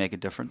actually make a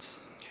difference?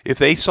 If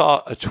they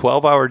saw a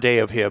 12-hour day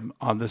of him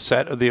on the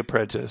set of The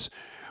Apprentice,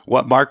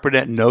 what Mark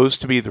Burnett knows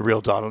to be the real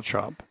Donald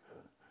Trump,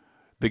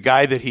 the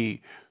guy that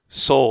he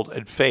sold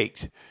and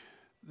faked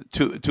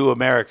to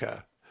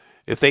America,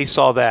 if they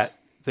saw that,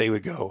 they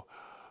would go,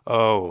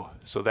 oh,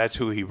 so that's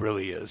who he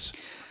really is.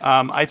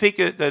 I think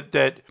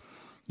that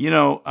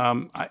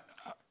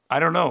I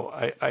don't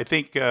know. I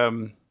think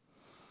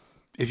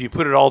if you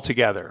put it all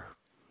together,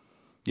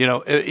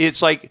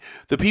 it's like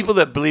the people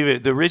that believe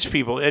it, the rich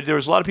people, and there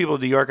was a lot of people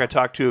in New York I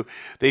talked to,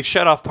 they've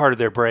shut off part of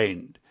their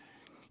brain.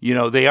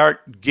 They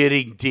aren't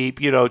getting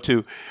deep, look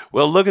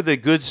at the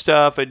good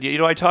stuff. And,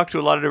 I talked to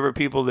a lot of different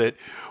people that,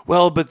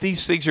 but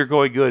these things are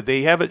going good.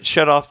 They haven't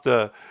shut off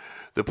the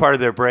part of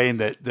their brain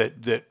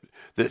that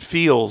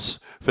feels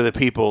for the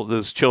people,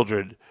 those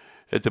children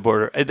at the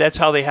border. And that's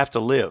how they have to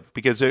live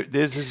because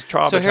this is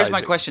traumatizing. So here's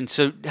my question.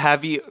 So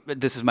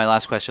this is my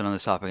last question on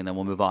this topic and then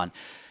we'll move on.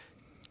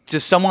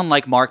 Does someone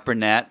like Mark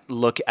Burnett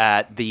look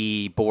at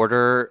the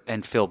border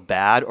and feel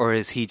bad, or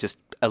is he just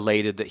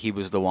elated that he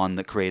was the one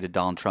that created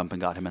Donald Trump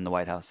and got him in the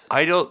White House?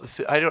 I don't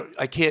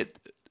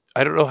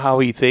know how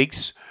he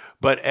thinks,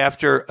 but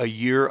after a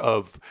year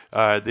of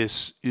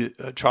this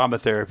trauma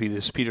therapy,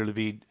 this Peter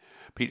Levine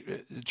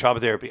trauma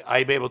therapy,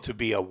 I'm able to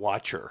be a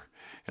watcher,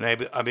 and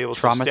I'm able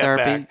trauma to step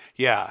therapy? back.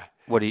 Yeah.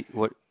 What?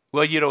 Well,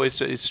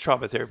 it's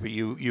trauma therapy.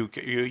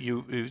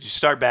 You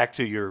start back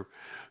to your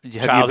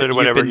childhood or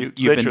whatever. You've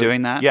been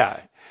doing that?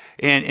 Yeah.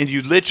 And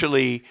you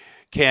literally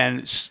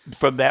can,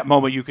 from that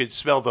moment, you can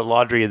smell the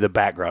laundry in the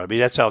background. I mean,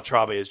 that's how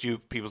trauma is.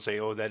 People say,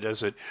 oh, that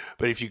doesn't.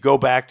 But if you go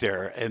back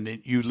there and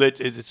then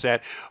it's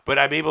that. But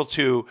I'm able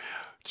to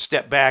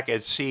step back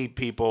and see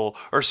people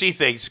or see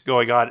things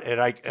going on, and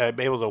I'm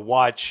able to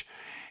watch.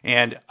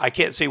 And I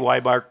can't say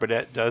why Mark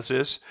Burnett does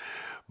this,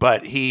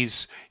 but he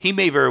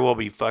may very well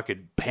be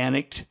fucking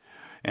panicked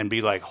and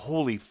be like,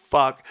 holy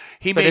fuck.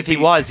 But if he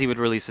was, he would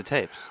release the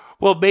tapes.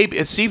 Well, maybe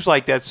it seems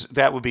like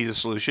that would be the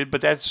solution, but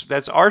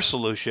that's our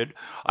solution.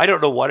 I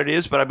don't know what it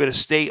is, but I'm going to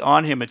stay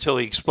on him until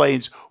he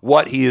explains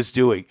what he is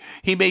doing.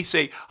 He may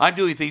say, I'm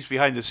doing things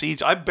behind the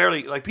scenes. I'm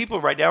barely, like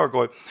people right now are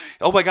going,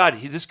 oh my God,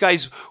 this guy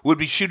would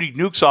be shooting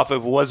nukes off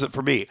if it wasn't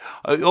for me.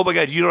 Oh my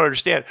God, you don't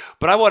understand.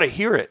 But I want to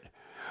hear it.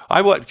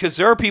 Because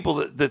there are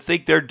people that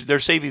think they're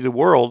saving the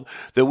world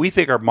that we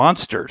think are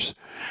monsters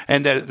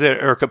and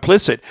that are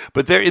complicit.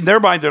 But in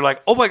their mind, they're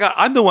like, oh my God,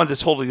 I'm the one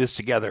that's holding this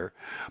together.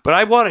 But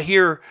I want to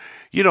hear,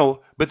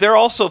 but they're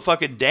also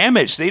fucking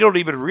damaged. They don't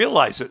even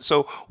realize it.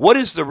 So what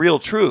is the real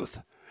truth?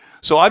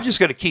 So I'm just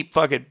going to keep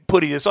fucking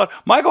putting this on.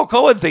 Michael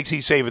Cohen thinks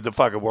he's saving the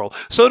fucking world.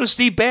 So does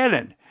Steve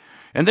Bannon.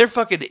 And they're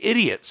fucking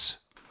idiots.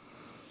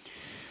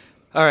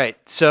 All right.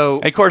 So,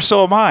 and of course,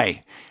 so am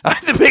I.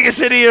 I'm the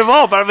biggest idiot of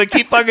all, but I'm going to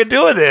keep fucking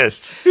doing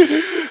this.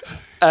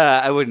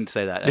 I wouldn't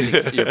say that. I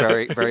think you're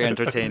very, very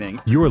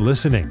entertaining. You're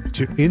listening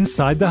to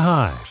Inside the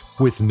Hive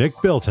with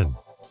Nick Bilton.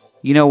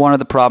 One of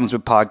the problems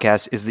with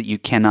podcasts is that you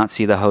cannot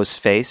see the host's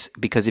face,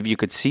 because if you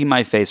could see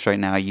my face right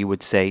now, you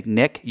would say,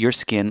 Nick, your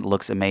skin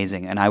looks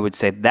amazing. And I would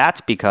say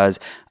that's because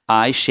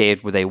I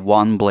shaved with a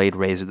one-blade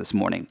razor this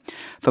morning.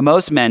 For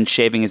most men,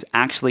 shaving is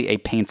actually a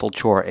painful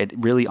chore. It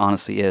really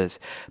honestly is.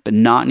 But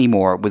not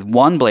anymore. With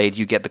one blade,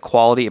 you get the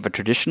quality of a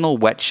traditional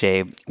wet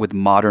shave with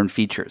modern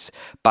features.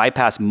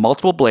 Bypass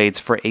multiple blades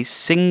for a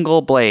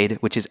single blade,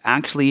 which is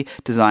actually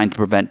designed to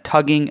prevent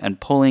tugging and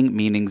pulling,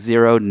 meaning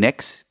zero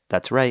nicks.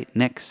 That's right,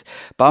 nicks.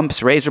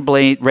 Bumps, razor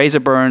burns,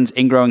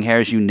 ingrowing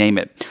hairs, you name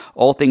it.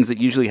 All things that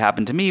usually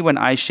happen to me when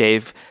I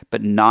shave,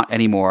 but not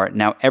anymore.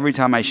 Now, every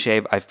time I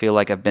shave, I feel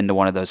like I've been to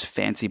one of those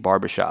fancy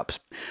barbershops.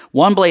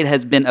 One Blade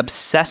has been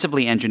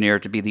obsessively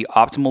engineered to be the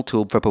optimal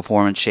tool for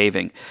performance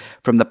shaving.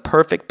 From the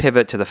perfect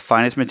pivot to the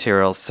finest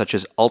materials, such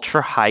as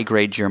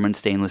ultra-high-grade German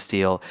stainless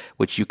steel,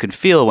 which you can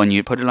feel when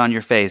you put it on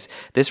your face,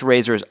 this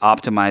razor is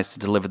optimized to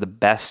deliver the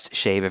best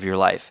shave of your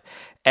life.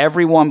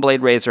 Every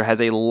one-blade razor has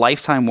a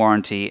lifetime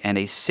warranty and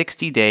a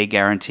 60-day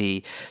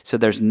guarantee, so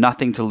there's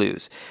nothing to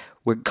lose.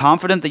 We're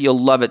confident that you'll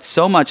love it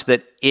so much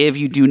that if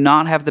you do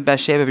not have the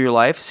best shave of your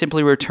life,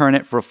 simply return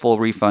it for a full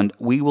refund.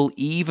 We will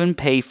even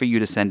pay for you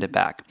to send it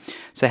back.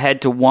 So head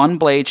to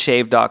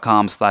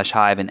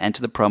onebladeshave.com/hive and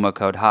enter the promo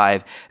code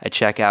HIVE at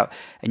checkout,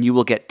 and you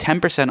will get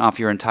 10% off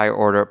your entire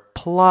order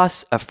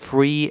plus a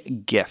free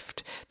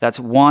gift. That's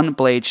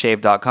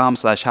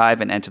onebladeshave.com/hive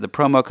and enter the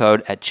promo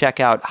code at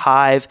checkout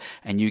HIVE,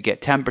 and you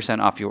get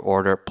 10% off your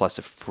order plus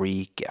a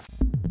free gift.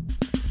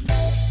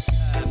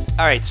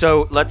 All right,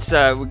 so let's.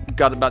 We've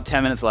got about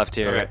 10 minutes left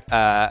here. Okay.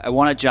 I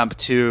want to jump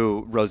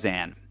to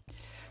Rosanne.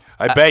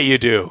 I bet you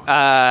do.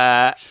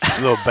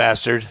 Little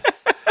bastard.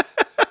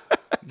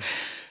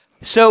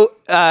 So,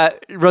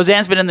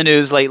 Roseanne's been in the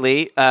news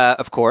lately,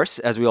 of course,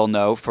 as we all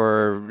know,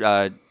 for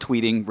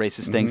tweeting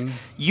racist things.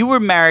 You were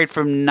married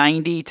from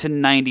 90 to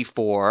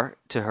 94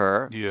 to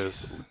her.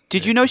 Yes.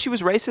 Did you know she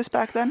was racist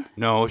back then?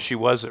 No, she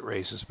wasn't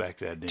racist back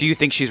then. Do you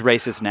think she's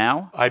racist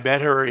now? I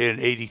met her in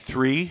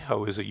 83. I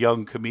was a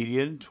young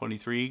comedian,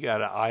 23,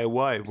 out of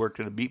Iowa. I worked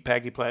at a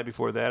meatpacking plant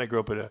before that. I grew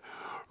up in a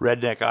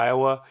redneck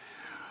Iowa.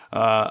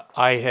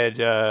 I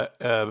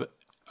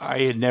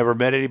had never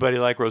met anybody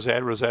like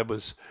Rosanne. Rosanne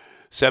was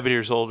 7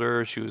 years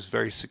older. She was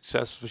very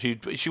successful.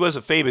 She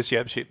wasn't famous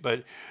yet,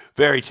 but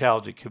very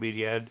talented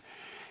comedian.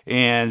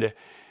 And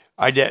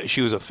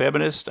she was a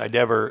feminist. I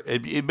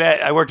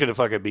worked at a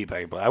fucking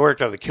meatpacking plant. I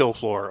worked on the kill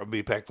floor of a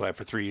meatpacking plant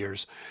for 3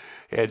 years.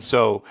 And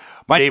so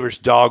my neighbor's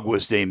dog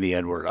was named the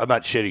N-word. I'm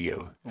not shitting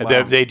you. Wow.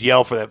 And they'd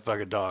yell for that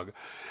fucking dog.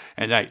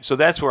 So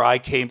that's where I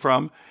came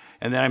from.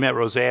 And then I met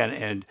Rosanne,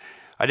 and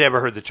I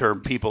never heard the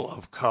term people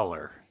of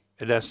color.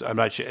 And I'm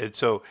not sure. And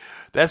so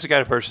that's the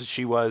kind of person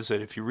she was.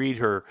 And if you read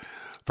her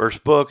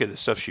first book and the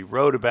stuff she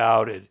wrote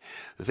about and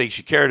the things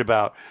she cared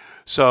about,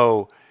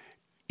 so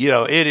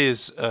it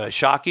is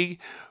shocking.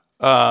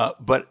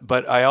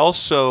 But I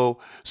also,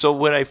 so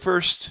when I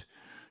first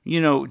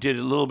did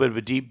a little bit of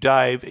a deep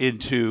dive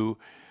into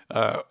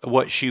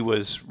what she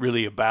was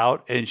really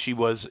about, and she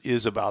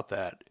is about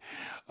that.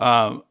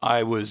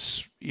 I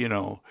was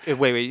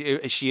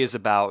Wait, she is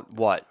about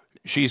what?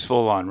 She's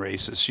full on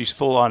racist. She's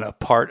full on a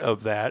part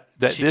of that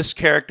this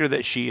character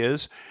that she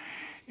is.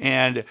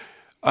 And,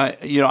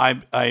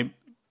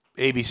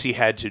 ABC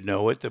had to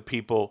know it. The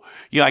people,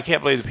 I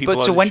can't believe the people.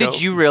 But so when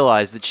did you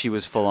realize that she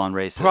was full on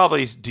racist?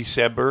 Probably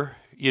December,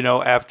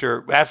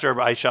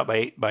 after I shot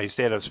my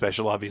stand-up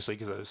special, obviously,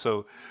 because I was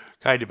so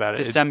kind about it.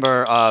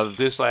 December of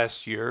this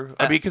last year.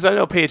 Because I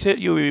don't pay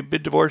attention. We've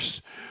been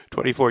divorced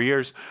 24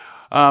 years.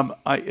 One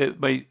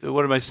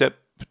of my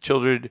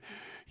stepchildren,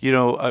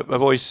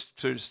 I've always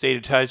sort of stayed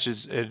in touch,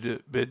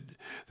 and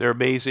they're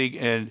amazing,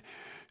 and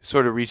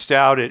sort of reached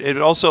out. And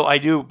also,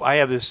 I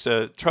have this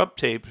Trump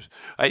tape.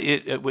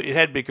 It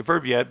hadn't been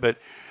confirmed yet, but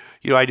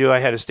I knew I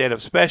had a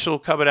stand-up special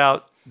coming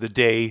out the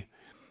day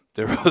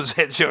the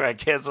Rosanne show got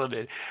canceled,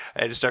 and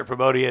I had to start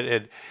promoting it,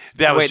 and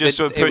that was just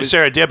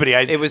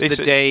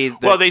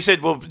serendipity. They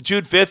said, well,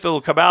 June 5th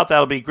it'll come out.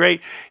 That'll be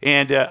great.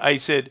 And I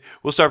said,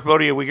 we'll start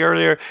promoting a week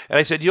earlier. And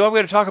I said, I'm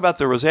going to talk about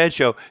the Rosanne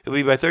show. It'll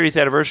be my 30th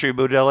anniversary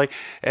moved to LA.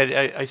 And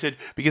I said,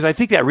 because I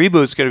think that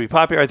reboot's going to be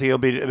popular. I think it'll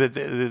be.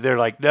 They're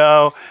like,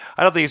 no,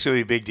 I don't think it's going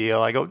to be a big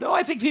deal. I go, no,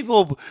 I think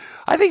people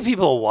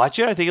will watch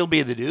it. I think it'll be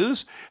in the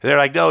news. And they're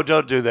like, no,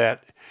 don't do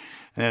that.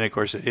 And then, of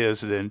course, it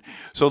is. And then,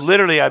 so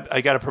literally,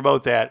 I got to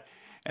promote that.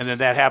 And then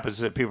that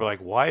happens, and people are like,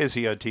 why is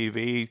he on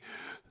TV?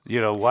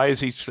 Why is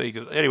he...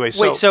 Anyway,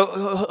 so... Wait, so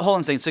hold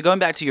on a second. So going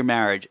back to your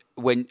marriage,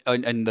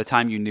 and the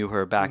time you knew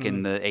her back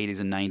in the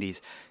 80s and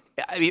 90s,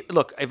 I mean,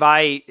 look,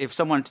 if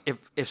someone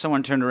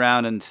turned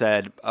around and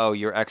said, oh,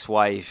 your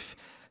ex-wife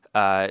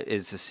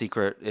is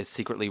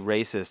secretly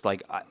racist,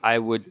 like, I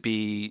would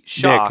be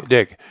shocked.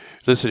 Nick,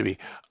 listen to me.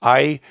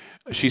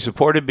 She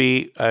supported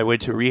me. I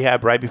went to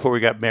rehab right before we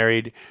got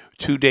married.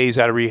 2 days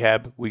out of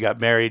rehab, we got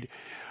married.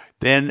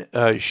 Then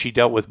she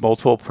dealt with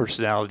multiple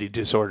personality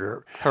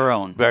disorder. Her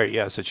own.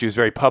 Yes, and she was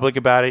very public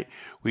about it.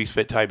 We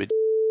spent time in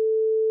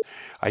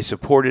I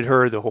supported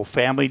her. The whole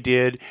family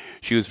did.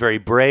 She was very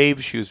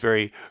brave. She was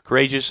very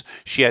courageous.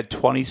 She had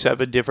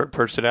 27 different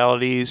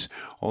personalities.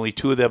 Only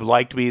 2 of them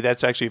liked me.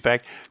 That's actually a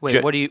fact.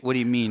 Wait, what do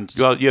you mean?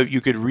 Well, you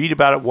could read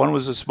about it. One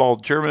was a small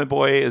German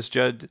boy, as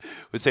Judd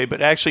would say,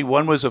 but actually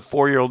one was a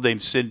 4-year-old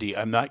named Cindy.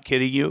 I'm not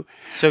kidding you.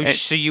 So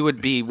you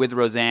would be with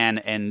Rosanne,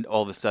 and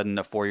all of a sudden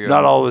a 4-year-old.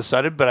 Not all of a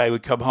sudden, but I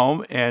would come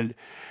home and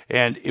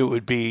there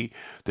would be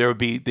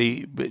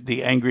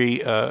the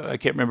angry I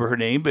can't remember her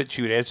name, but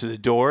she would answer the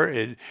door,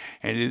 and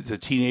it's a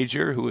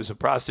teenager who was a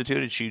prostitute,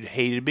 and she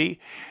hated me,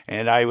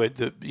 and I would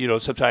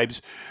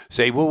sometimes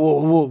say,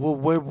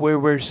 whoa,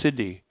 where's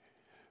Cindy?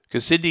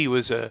 Because Cindy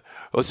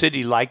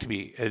Cindy liked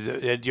me,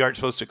 and you aren't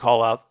supposed to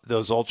call out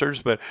those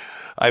alters, but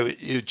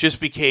it just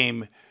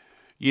became.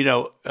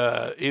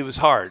 It was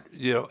hard,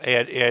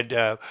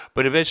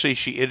 but eventually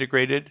she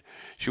integrated.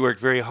 She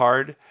worked very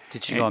hard.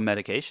 Did she go on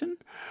medication?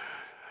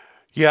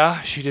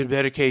 Yeah, she did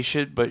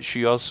medication, but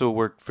she also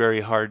worked very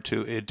hard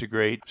to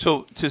integrate.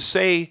 So to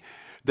say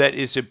that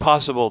it's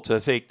impossible to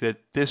think that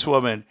this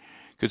woman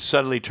could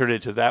suddenly turn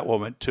into that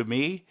woman, to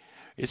me,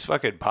 it's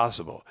fucking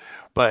possible.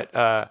 But,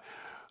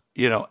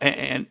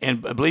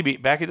 and believe me,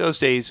 back in those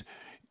days,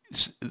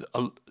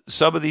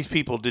 some of these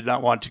people did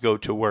not want to go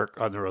to work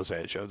on the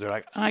Rosanne show. They're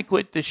like, I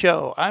quit the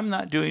show. I'm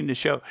not doing the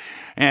show.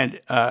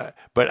 And,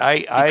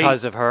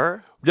 because of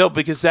her? No,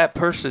 because that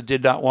person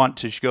did not want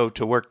to go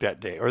to work that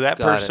day, or that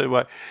person.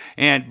 But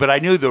I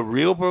knew the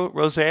real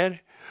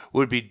Rosanne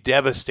would be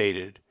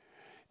devastated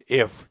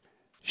if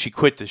she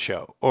quit the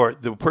show, or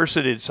the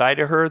person inside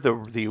of her,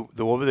 the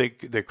woman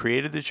that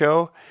created the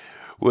show,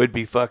 would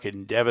be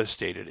fucking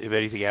devastated if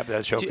anything happened to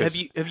that show.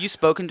 Have you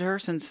spoken to her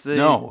since the?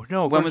 No.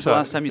 When was the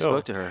last time you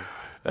spoke to her?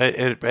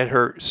 At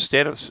her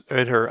stand-up,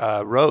 at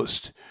her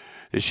roast,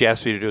 that she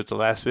asked me to do at the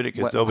last minute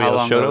because nobody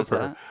else showed up for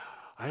her.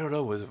 I don't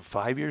know, was it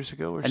 5 years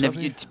ago or And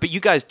something? but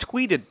you guys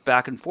tweeted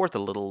back and forth a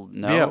little,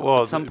 no? Yeah,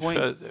 well, at some point.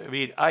 I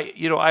mean,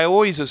 I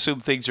always assume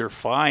things are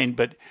fine,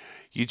 but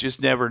you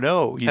just never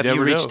know. Have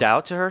you reached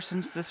out to her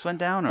since this went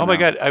down? Or Oh my no?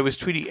 God, I was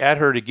tweeting at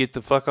her to get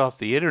the fuck off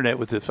the internet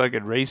with the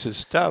fucking racist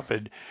stuff,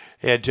 and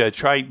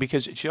trying,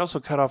 because she also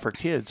cut off her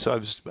kids. So I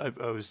was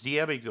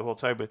DMing the whole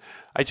time. But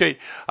I tell you,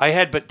 I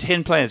had but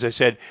 10 plans. I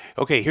said,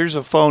 okay, here's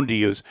a phone to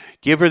use.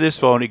 Give her this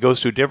phone. It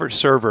goes to a different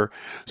server.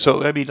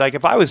 So I mean, like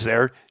if I was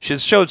there, the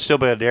show would still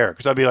be on air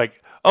because I'd be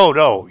like, oh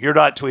no, you're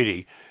not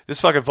tweeting.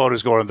 This fucking phone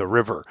is going in the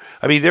river.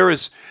 I mean, there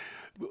is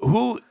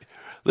who.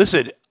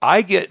 Listen,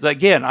 I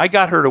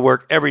got her to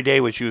work every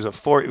day when she was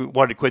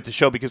wanted to quit the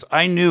show because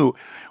I knew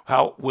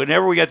how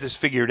whenever we got this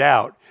figured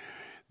out,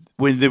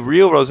 when the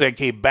real Roseanne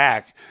came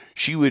back,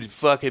 she would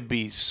fucking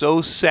be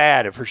so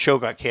sad if her show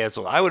got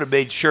canceled. I would have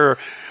made sure,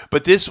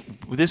 but this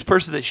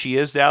person that she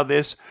is now,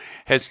 this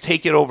has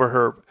taken over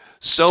her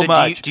so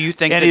much. Do you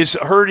think and that is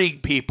hurting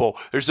people?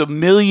 There's a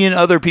million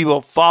other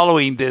people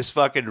following this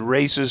fucking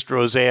racist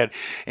Roseanne,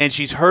 and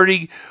she's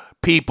hurting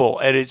people,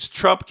 and it's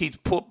Trump keeps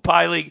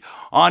piling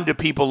onto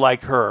people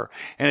like her,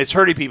 and it's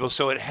hurting people,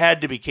 so it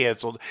had to be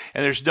canceled,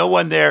 and there's no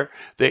one there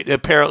that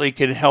apparently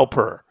can help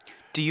her.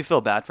 Do you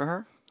feel bad for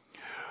her?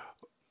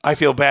 I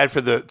feel bad for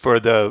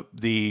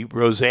the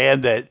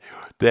Roseanne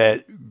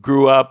that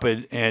grew up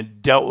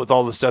and dealt with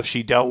all the stuff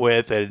she dealt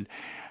with, and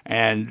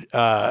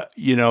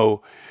you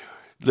know,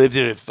 lived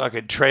in a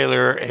fucking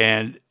trailer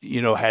and,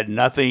 you know, had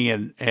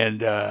nothing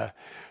and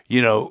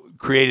you know,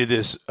 created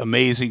this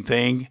amazing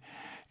thing.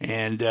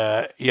 And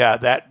yeah,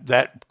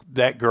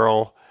 that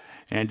girl,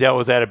 and dealt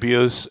with that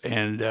abuse,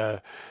 and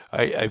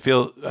I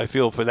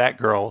feel for that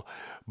girl,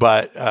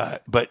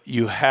 but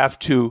you have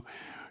to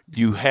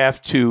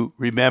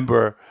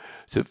remember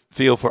to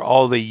feel for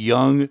all the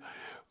young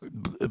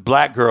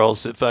black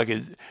girls that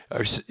fucking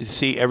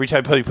see every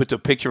time somebody puts a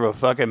picture of a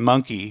fucking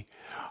monkey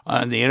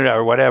on the internet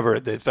or whatever,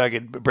 that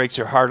fucking breaks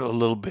their heart a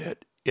little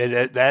bit.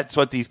 And that's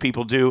what these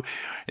people do.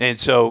 And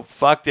so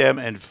fuck them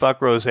and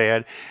fuck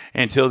Roseanne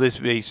until this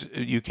means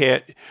you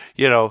can't,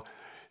 you know,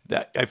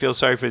 that I feel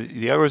sorry for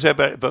the other Roseanne,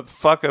 but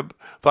fuck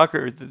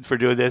her for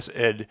doing this.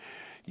 And,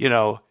 you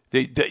know,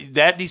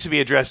 that needs to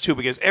be addressed too,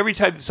 because every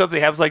time something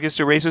happens like this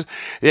to racists,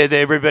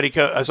 everybody,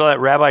 I saw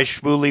that Rabbi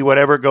Shmuley,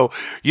 whatever, go,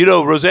 you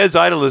know, Roseanne's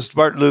idol is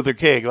Martin Luther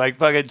King. Like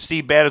fucking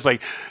Steve Bannon's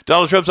like,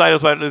 Donald Trump's idol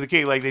is Martin Luther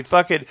King. Like they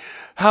fucking,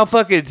 how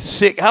fucking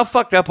sick, how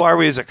fucked up are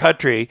we as a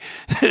country?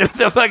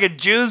 The fucking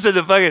Jews and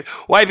the fucking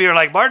white people are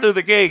like, Martin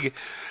Luther King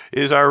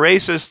is our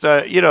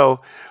racist, you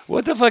know,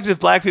 what the fuck does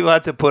black people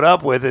have to put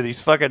up with in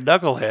these fucking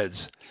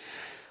knuckleheads?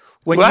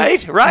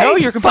 Right? No,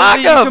 you're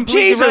completely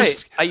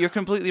Jesus. right. You're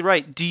completely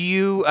right. Do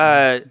you?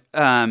 Are you?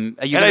 And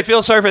I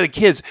feel sorry for the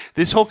kids.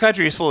 This whole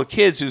country is full of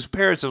kids whose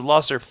parents have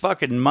lost their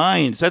fucking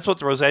minds. That's what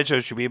the Roseanne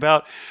show should be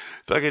about.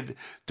 Fucking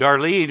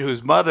Darlene,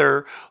 whose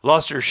mother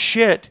lost her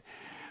shit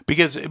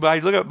because I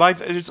look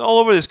at it's all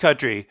over this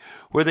country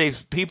where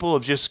people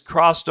have just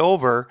crossed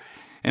over,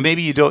 and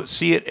maybe you don't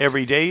see it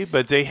every day,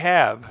 but they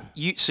have.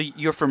 So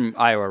you're from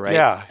Iowa, right?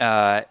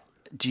 Yeah.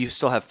 Do you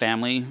still have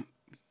family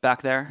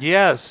back there?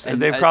 Yes,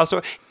 and they've crossed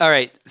over. All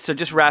right, so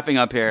just wrapping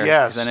up here.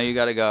 Yes. Because I know you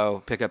got to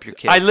go pick up your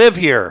kids. I live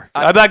here.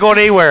 I'm not going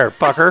anywhere,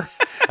 fucker.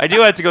 I do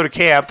have to go to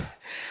camp.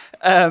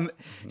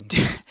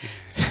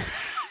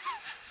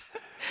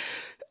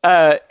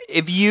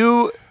 If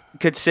you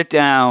could sit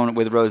down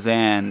with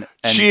Roseanne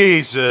and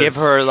Jesus. give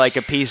her like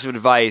a piece of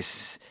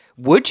advice,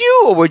 would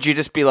you, or would you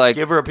just be like,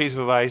 Give her a piece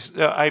of advice.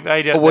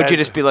 or would you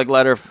just be like,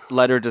 let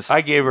her just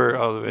I gave her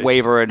all the way.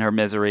 waver in her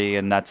misery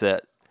and that's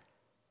it?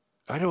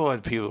 I don't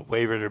want people to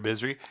waver in their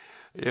misery.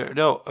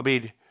 No, I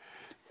mean,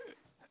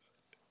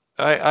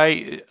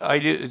 I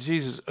do.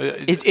 Jesus,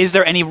 Is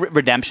there any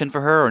redemption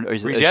for her? Or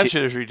is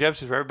redemption is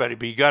redemption for everybody,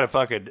 but you got to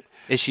fucking.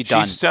 Is she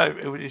done?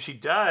 Is she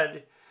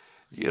done?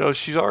 You know,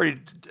 she's already.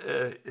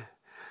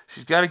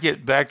 She's got to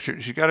get back to.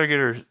 She's got to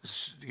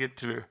get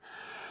to her.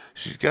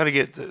 She's got to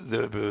get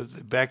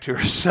the back to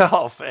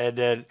herself, and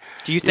then.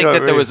 Do you think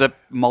that there was a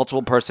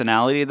multiple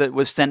personality that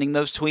was sending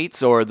those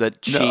tweets, or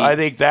that she? No, I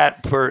think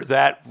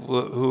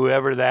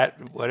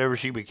whatever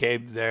she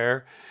became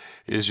there,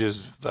 is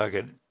just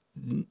fucking.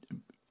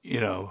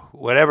 You know,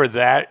 whoever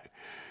that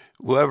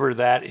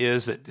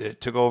is that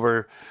took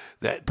over,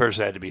 that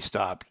person had to be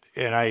stopped.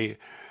 And I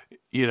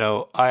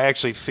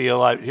actually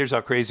feel here's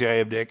how crazy I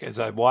am, Nick, as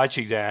I'm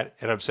watching that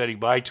and I'm sending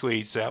my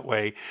tweets that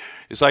way.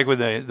 It's like when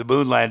the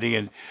moon landing,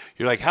 and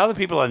you're like, how do the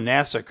people on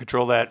NASA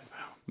control that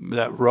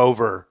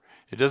rover?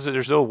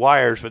 There's no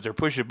wires, but they're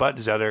pushing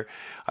buttons out there.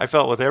 I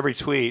felt with every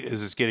tweet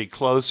as it's getting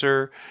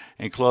closer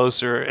and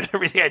closer, and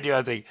everything I do,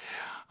 I think,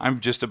 I'm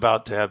just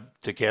about to have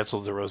to cancel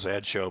the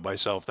Roseanne show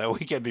myself that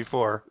weekend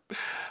before.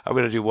 I'm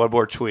going to do one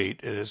more tweet,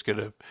 and it's going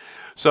to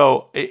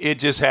So it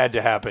just had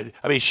to happen.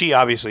 I mean, she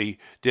obviously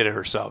did it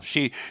herself.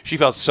 She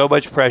felt so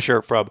much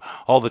pressure from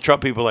all the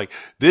Trump people, like,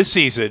 this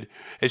season,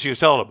 and she was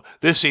telling them,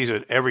 this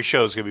season, every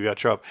show is going to be about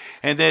Trump.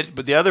 And then,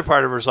 but the other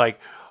part of her is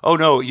like, oh,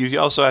 no, you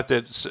also have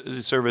to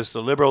service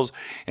the liberals.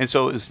 And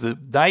so it was the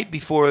night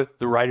before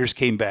the writers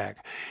came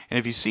back. And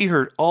if you see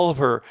her, all of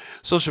her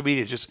social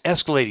media just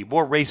escalating,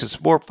 more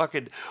racist, more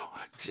fucking...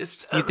 You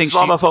think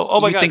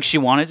God. Think she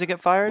wanted to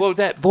get fired? Well,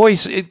 that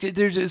voice,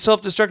 it's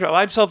self-destructive.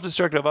 I'm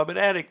self-destructive. I'm an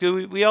addict.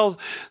 We all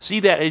see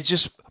that. It's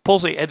just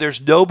pulsing. And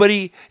there's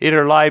nobody in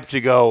her life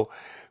to go,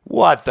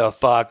 what the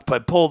fuck?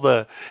 But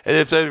and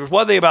if there's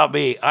one thing about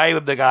me, I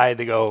am the guy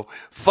to go,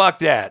 fuck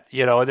that.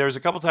 And there was a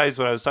couple times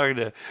when I was talking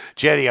to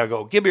Jenny, I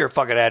go, give me your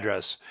fucking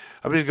address.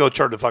 I'm going to go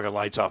turn the fucking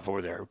lights off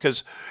over there.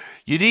 Because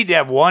you need to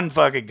have one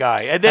fucking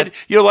guy. And then,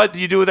 you know what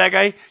you do with that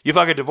guy? You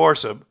fucking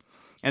divorce him.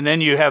 And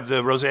then you have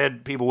the Rosanne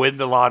people win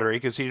the lottery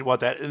because he didn't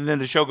want that. And then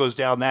the show goes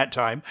down that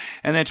time.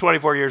 And then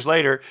 24 years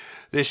later,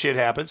 this shit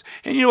happens.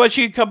 And you know what?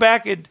 She can come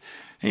back and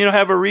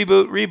have a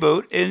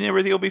reboot, and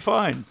everything will be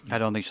fine. I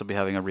don't think she'll be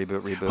having a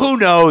reboot. Who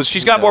knows?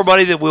 She's got more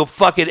money than we'll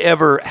fucking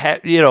ever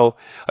have.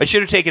 I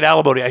should have taken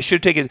alimony. I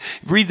should have taken.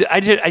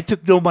 I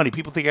took no money.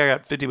 People think I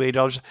got $50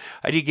 million.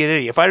 I didn't get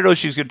any. If I didn't know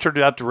she was going to turn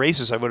it out to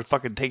racist, I would have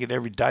fucking taken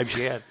every dime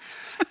she had.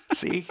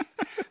 See?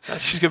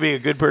 She's going to be a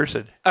good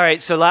person. All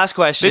right, so last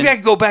question. Maybe I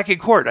can go back in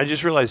court. I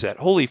just realized that.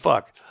 Holy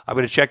fuck. I'm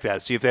going to check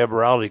that, see if they have a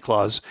morality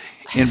clause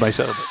in my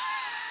settlement.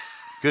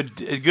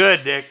 Good,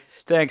 Nick.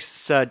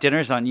 Thanks.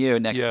 Dinner's on you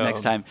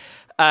next time.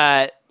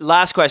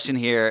 Last question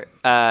here.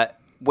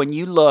 When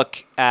you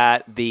look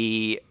at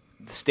the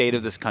state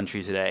of this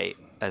country today,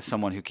 as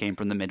someone who came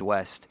from the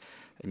Midwest,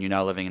 and you're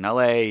now living in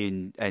LA,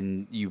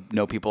 and you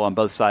know people on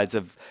both sides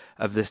of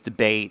this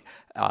debate,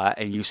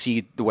 and you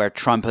see where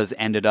Trump has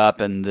ended up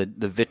and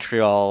the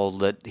vitriol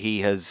that he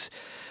has,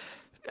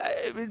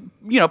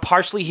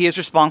 partially he is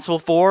responsible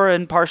for,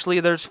 and partially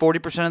there's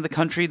 40% of the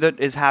country that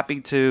is happy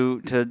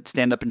to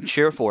stand up and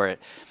cheer for it.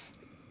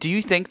 Do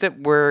you think that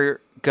we're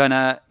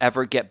gonna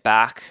ever get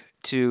back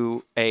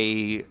to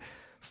a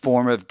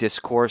form of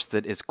discourse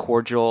that is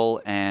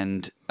cordial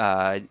and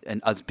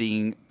us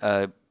being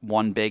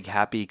one big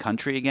happy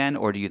country again,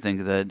 or do you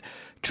think that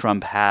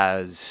Trump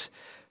has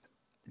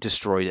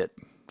destroyed it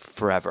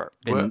forever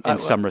in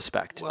some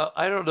respect? Well,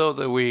 I don't know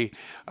that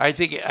I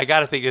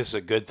got to think it's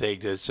a good thing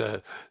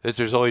that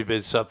there's always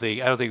been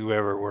something. I don't think we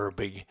ever were a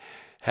big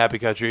happy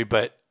country,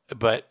 but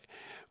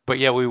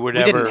yeah, we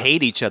didn't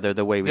hate each other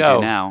the way we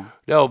do now.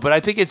 No, but I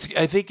think it's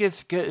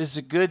good. It's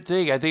a good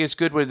thing. I think it's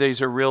good when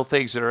these are real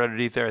things that are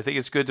underneath there. I think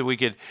it's good that we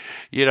can,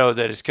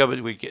 that it's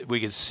coming. We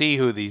can see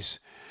who these.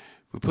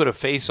 We put a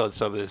face on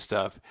some of this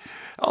stuff.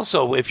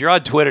 Also, if you're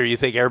on Twitter, you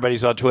think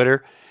everybody's on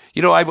Twitter.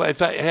 I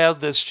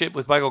have this shit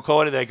with Michael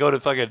Cohen, and I go to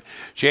fucking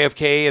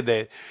JFK, and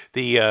the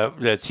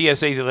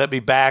TSAs that let me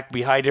back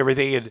behind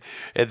everything,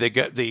 and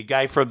the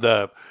guy from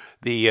the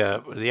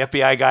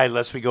FBI guy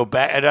lets me go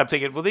back, and I'm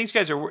thinking, well, these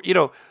guys are,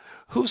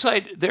 whose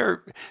side?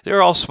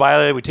 They're all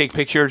smiling. We take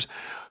pictures.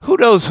 Who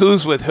knows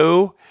who's with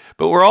who?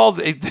 But we're all,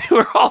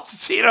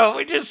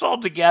 we're just all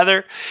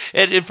together.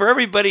 And for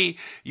everybody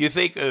you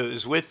think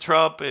is with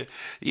Trump,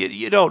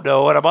 you don't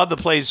know. And I'm on the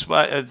plane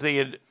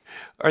thinking,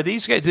 are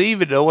these guys, do they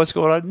even know what's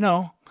going on?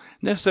 No,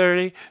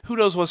 necessarily. Who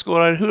knows what's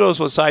going on? Who knows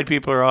what side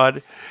people are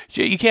on?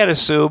 You can't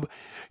assume,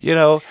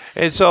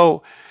 And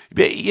so,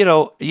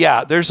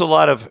 there's a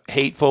lot of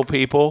hateful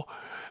people.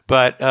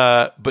 But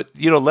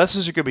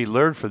lessons are going to be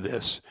learned from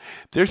this.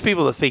 There's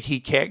people that think he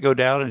can't go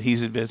down and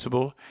he's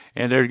invincible,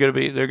 and they're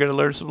going to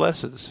learn some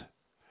lessons.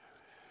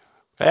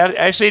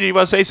 Ashley, do you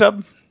want to say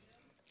something?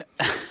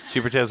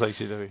 She pretends like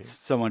she's over here.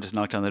 Someone just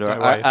knocked on the door.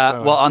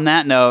 Well, on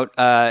that note,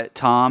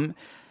 Tom,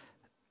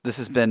 this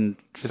has been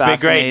fascinating.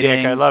 It's been great,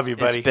 Nick. I love you,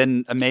 buddy. It's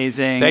been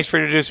amazing. Thanks for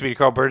introducing me to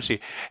Carl Bernstein.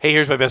 Hey,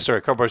 here's my best story,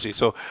 Carl Bernstein.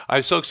 So I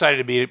was so excited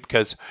to meet him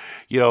because,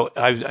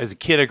 as a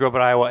kid, I grew up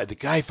in Iowa, and the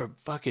guy from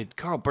fucking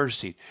Carl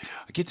Bernstein,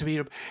 I get to meet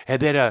him.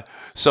 And then,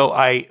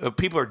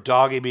 people are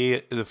dogging me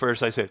at the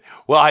first. I said,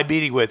 well, I'm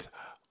meeting with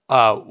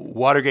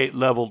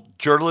Watergate-level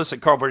journalists.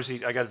 And Carl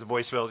Bernstein, I got his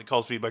voicemail. He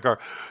calls me in my car.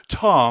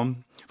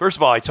 Tom, first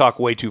of all, I talk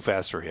way too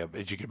fast for him,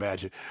 as you can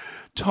imagine.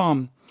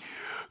 Tom,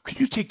 could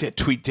you take that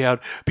tweet down?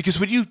 Because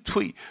when you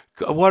tweet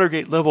a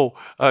Watergate-level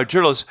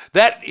journalist,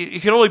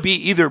 it can only be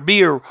either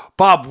me or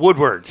Bob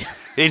Woodward. And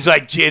he's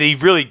like, and he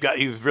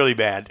was really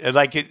mad. And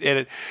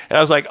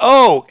I was like,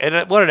 oh,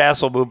 and what an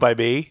asshole move by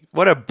me.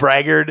 What a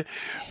braggart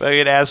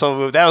fucking asshole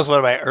move. That was one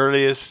of my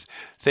earliest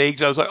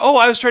things. I was like, oh,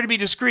 I was trying to be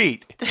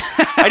discreet.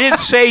 I didn't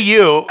say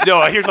you.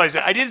 No, here's what I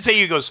said. I didn't say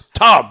you. He goes,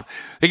 Tom,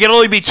 there can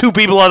only be two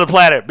people on the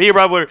planet. Me and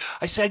Bob Woodward.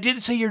 I said, I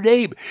didn't say your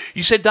name.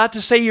 You said not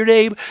to say your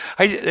name.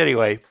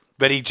 Anyway.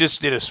 But he just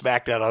did a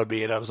smackdown on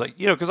me, and I was like,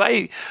 because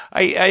I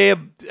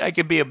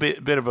can be a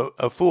bit of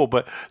a fool.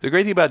 But the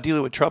great thing about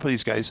dealing with Trump and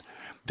these guys,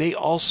 they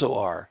also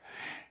are.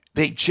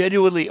 They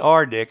genuinely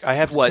are, Nick. I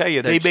have to tell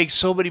you, they make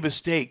so many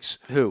mistakes.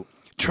 Who?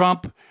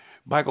 Trump,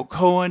 Michael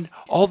Cohen,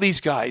 all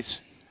these guys.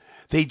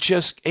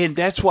 And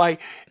that's why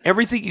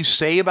everything you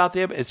say about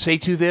them and say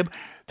to them,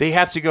 they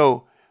have to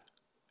go,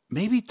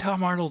 maybe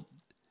Tom Arnold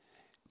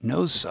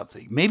knows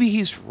something. Maybe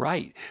he's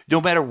right.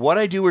 No matter what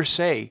I do or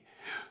say.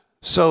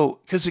 So,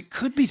 because it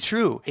could be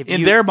true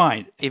in their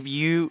mind. If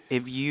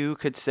you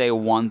could say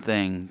one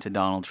thing to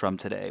Donald Trump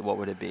today, what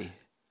would it be?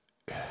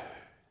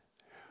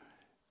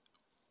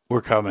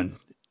 We're coming.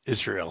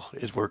 Israel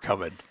is we're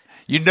coming.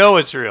 You know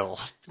it's real.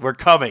 We're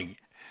coming.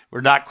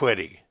 We're not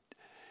quitting.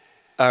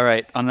 All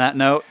right. On that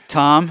note,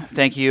 Tom,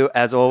 thank you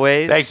as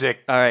always. Thanks, Nick.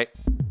 All right.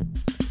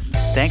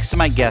 Thanks to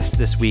my guest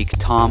this week,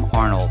 Tom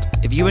Arnold.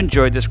 If you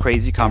enjoyed this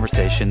crazy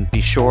conversation,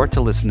 be sure to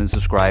listen and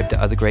subscribe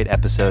to other great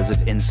episodes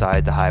of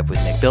Inside the Hive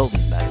with Nick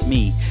Bilton. That's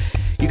me.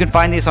 You can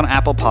find these on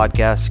Apple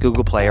Podcasts,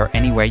 Google Play, or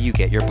anywhere you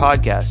get your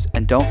podcasts.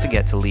 And don't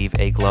forget to leave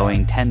a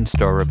glowing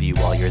 10-star review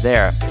while you're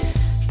there.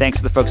 Thanks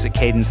to the folks at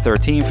Cadence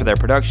 13 for their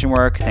production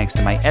work. Thanks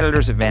to my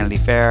editors at Vanity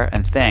Fair.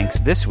 And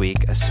thanks this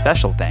week, a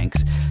special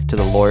thanks to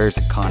the lawyers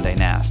at Condé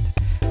Nast.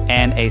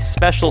 And a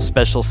special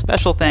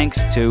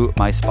thanks to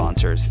my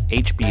sponsors,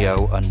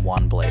 HBO and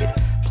One Blade.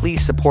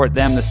 Please support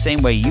them the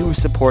same way you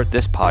support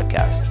this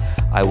podcast.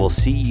 I will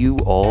see you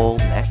all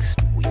next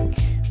week.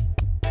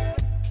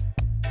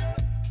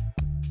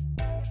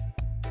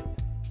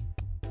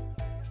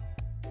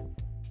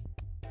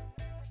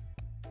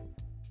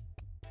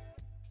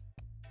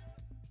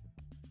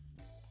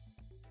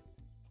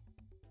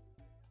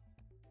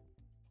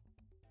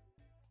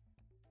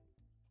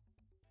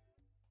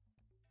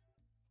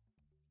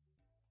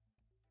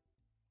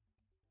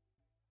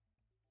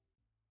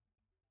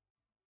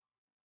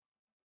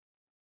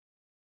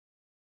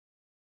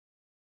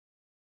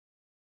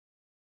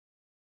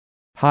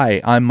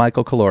 Hi, I'm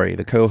Michael Calori,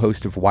 the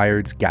co-host of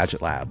Wired's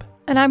Gadget Lab.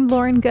 And I'm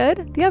Lauren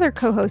Good, the other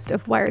co-host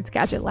of Wired's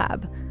Gadget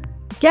Lab.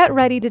 Get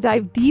ready to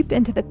dive deep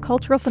into the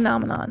cultural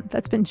phenomenon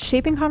that's been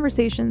shaping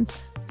conversations,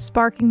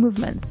 sparking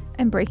movements,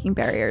 and breaking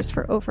barriers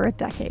for over a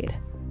decade.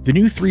 The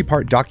new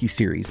 3-part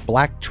docuseries,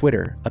 Black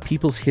Twitter, A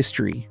People's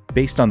History,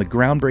 based on the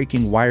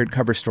groundbreaking Wired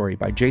cover story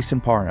by Jason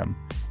Parham,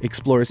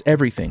 explores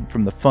everything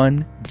from the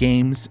fun,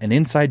 games, and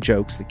inside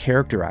jokes that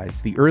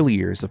characterize the early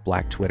years of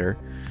Black Twitter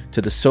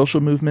to the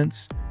social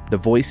movements, the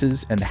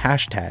voices, and the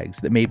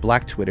hashtags that made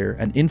Black Twitter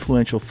an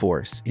influential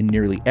force in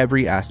nearly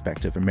every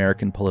aspect of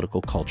American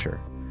political culture.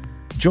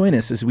 Join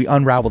us as we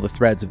unravel the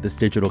threads of this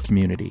digital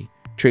community,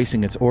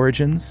 tracing its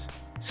origins,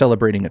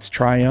 celebrating its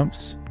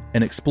triumphs,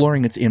 and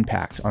exploring its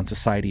impact on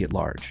society at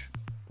large.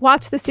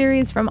 Watch the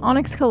series from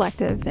Onyx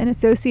Collective in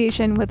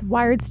association with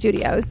Wired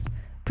Studios,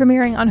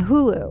 premiering on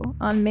Hulu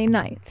on May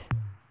 9th.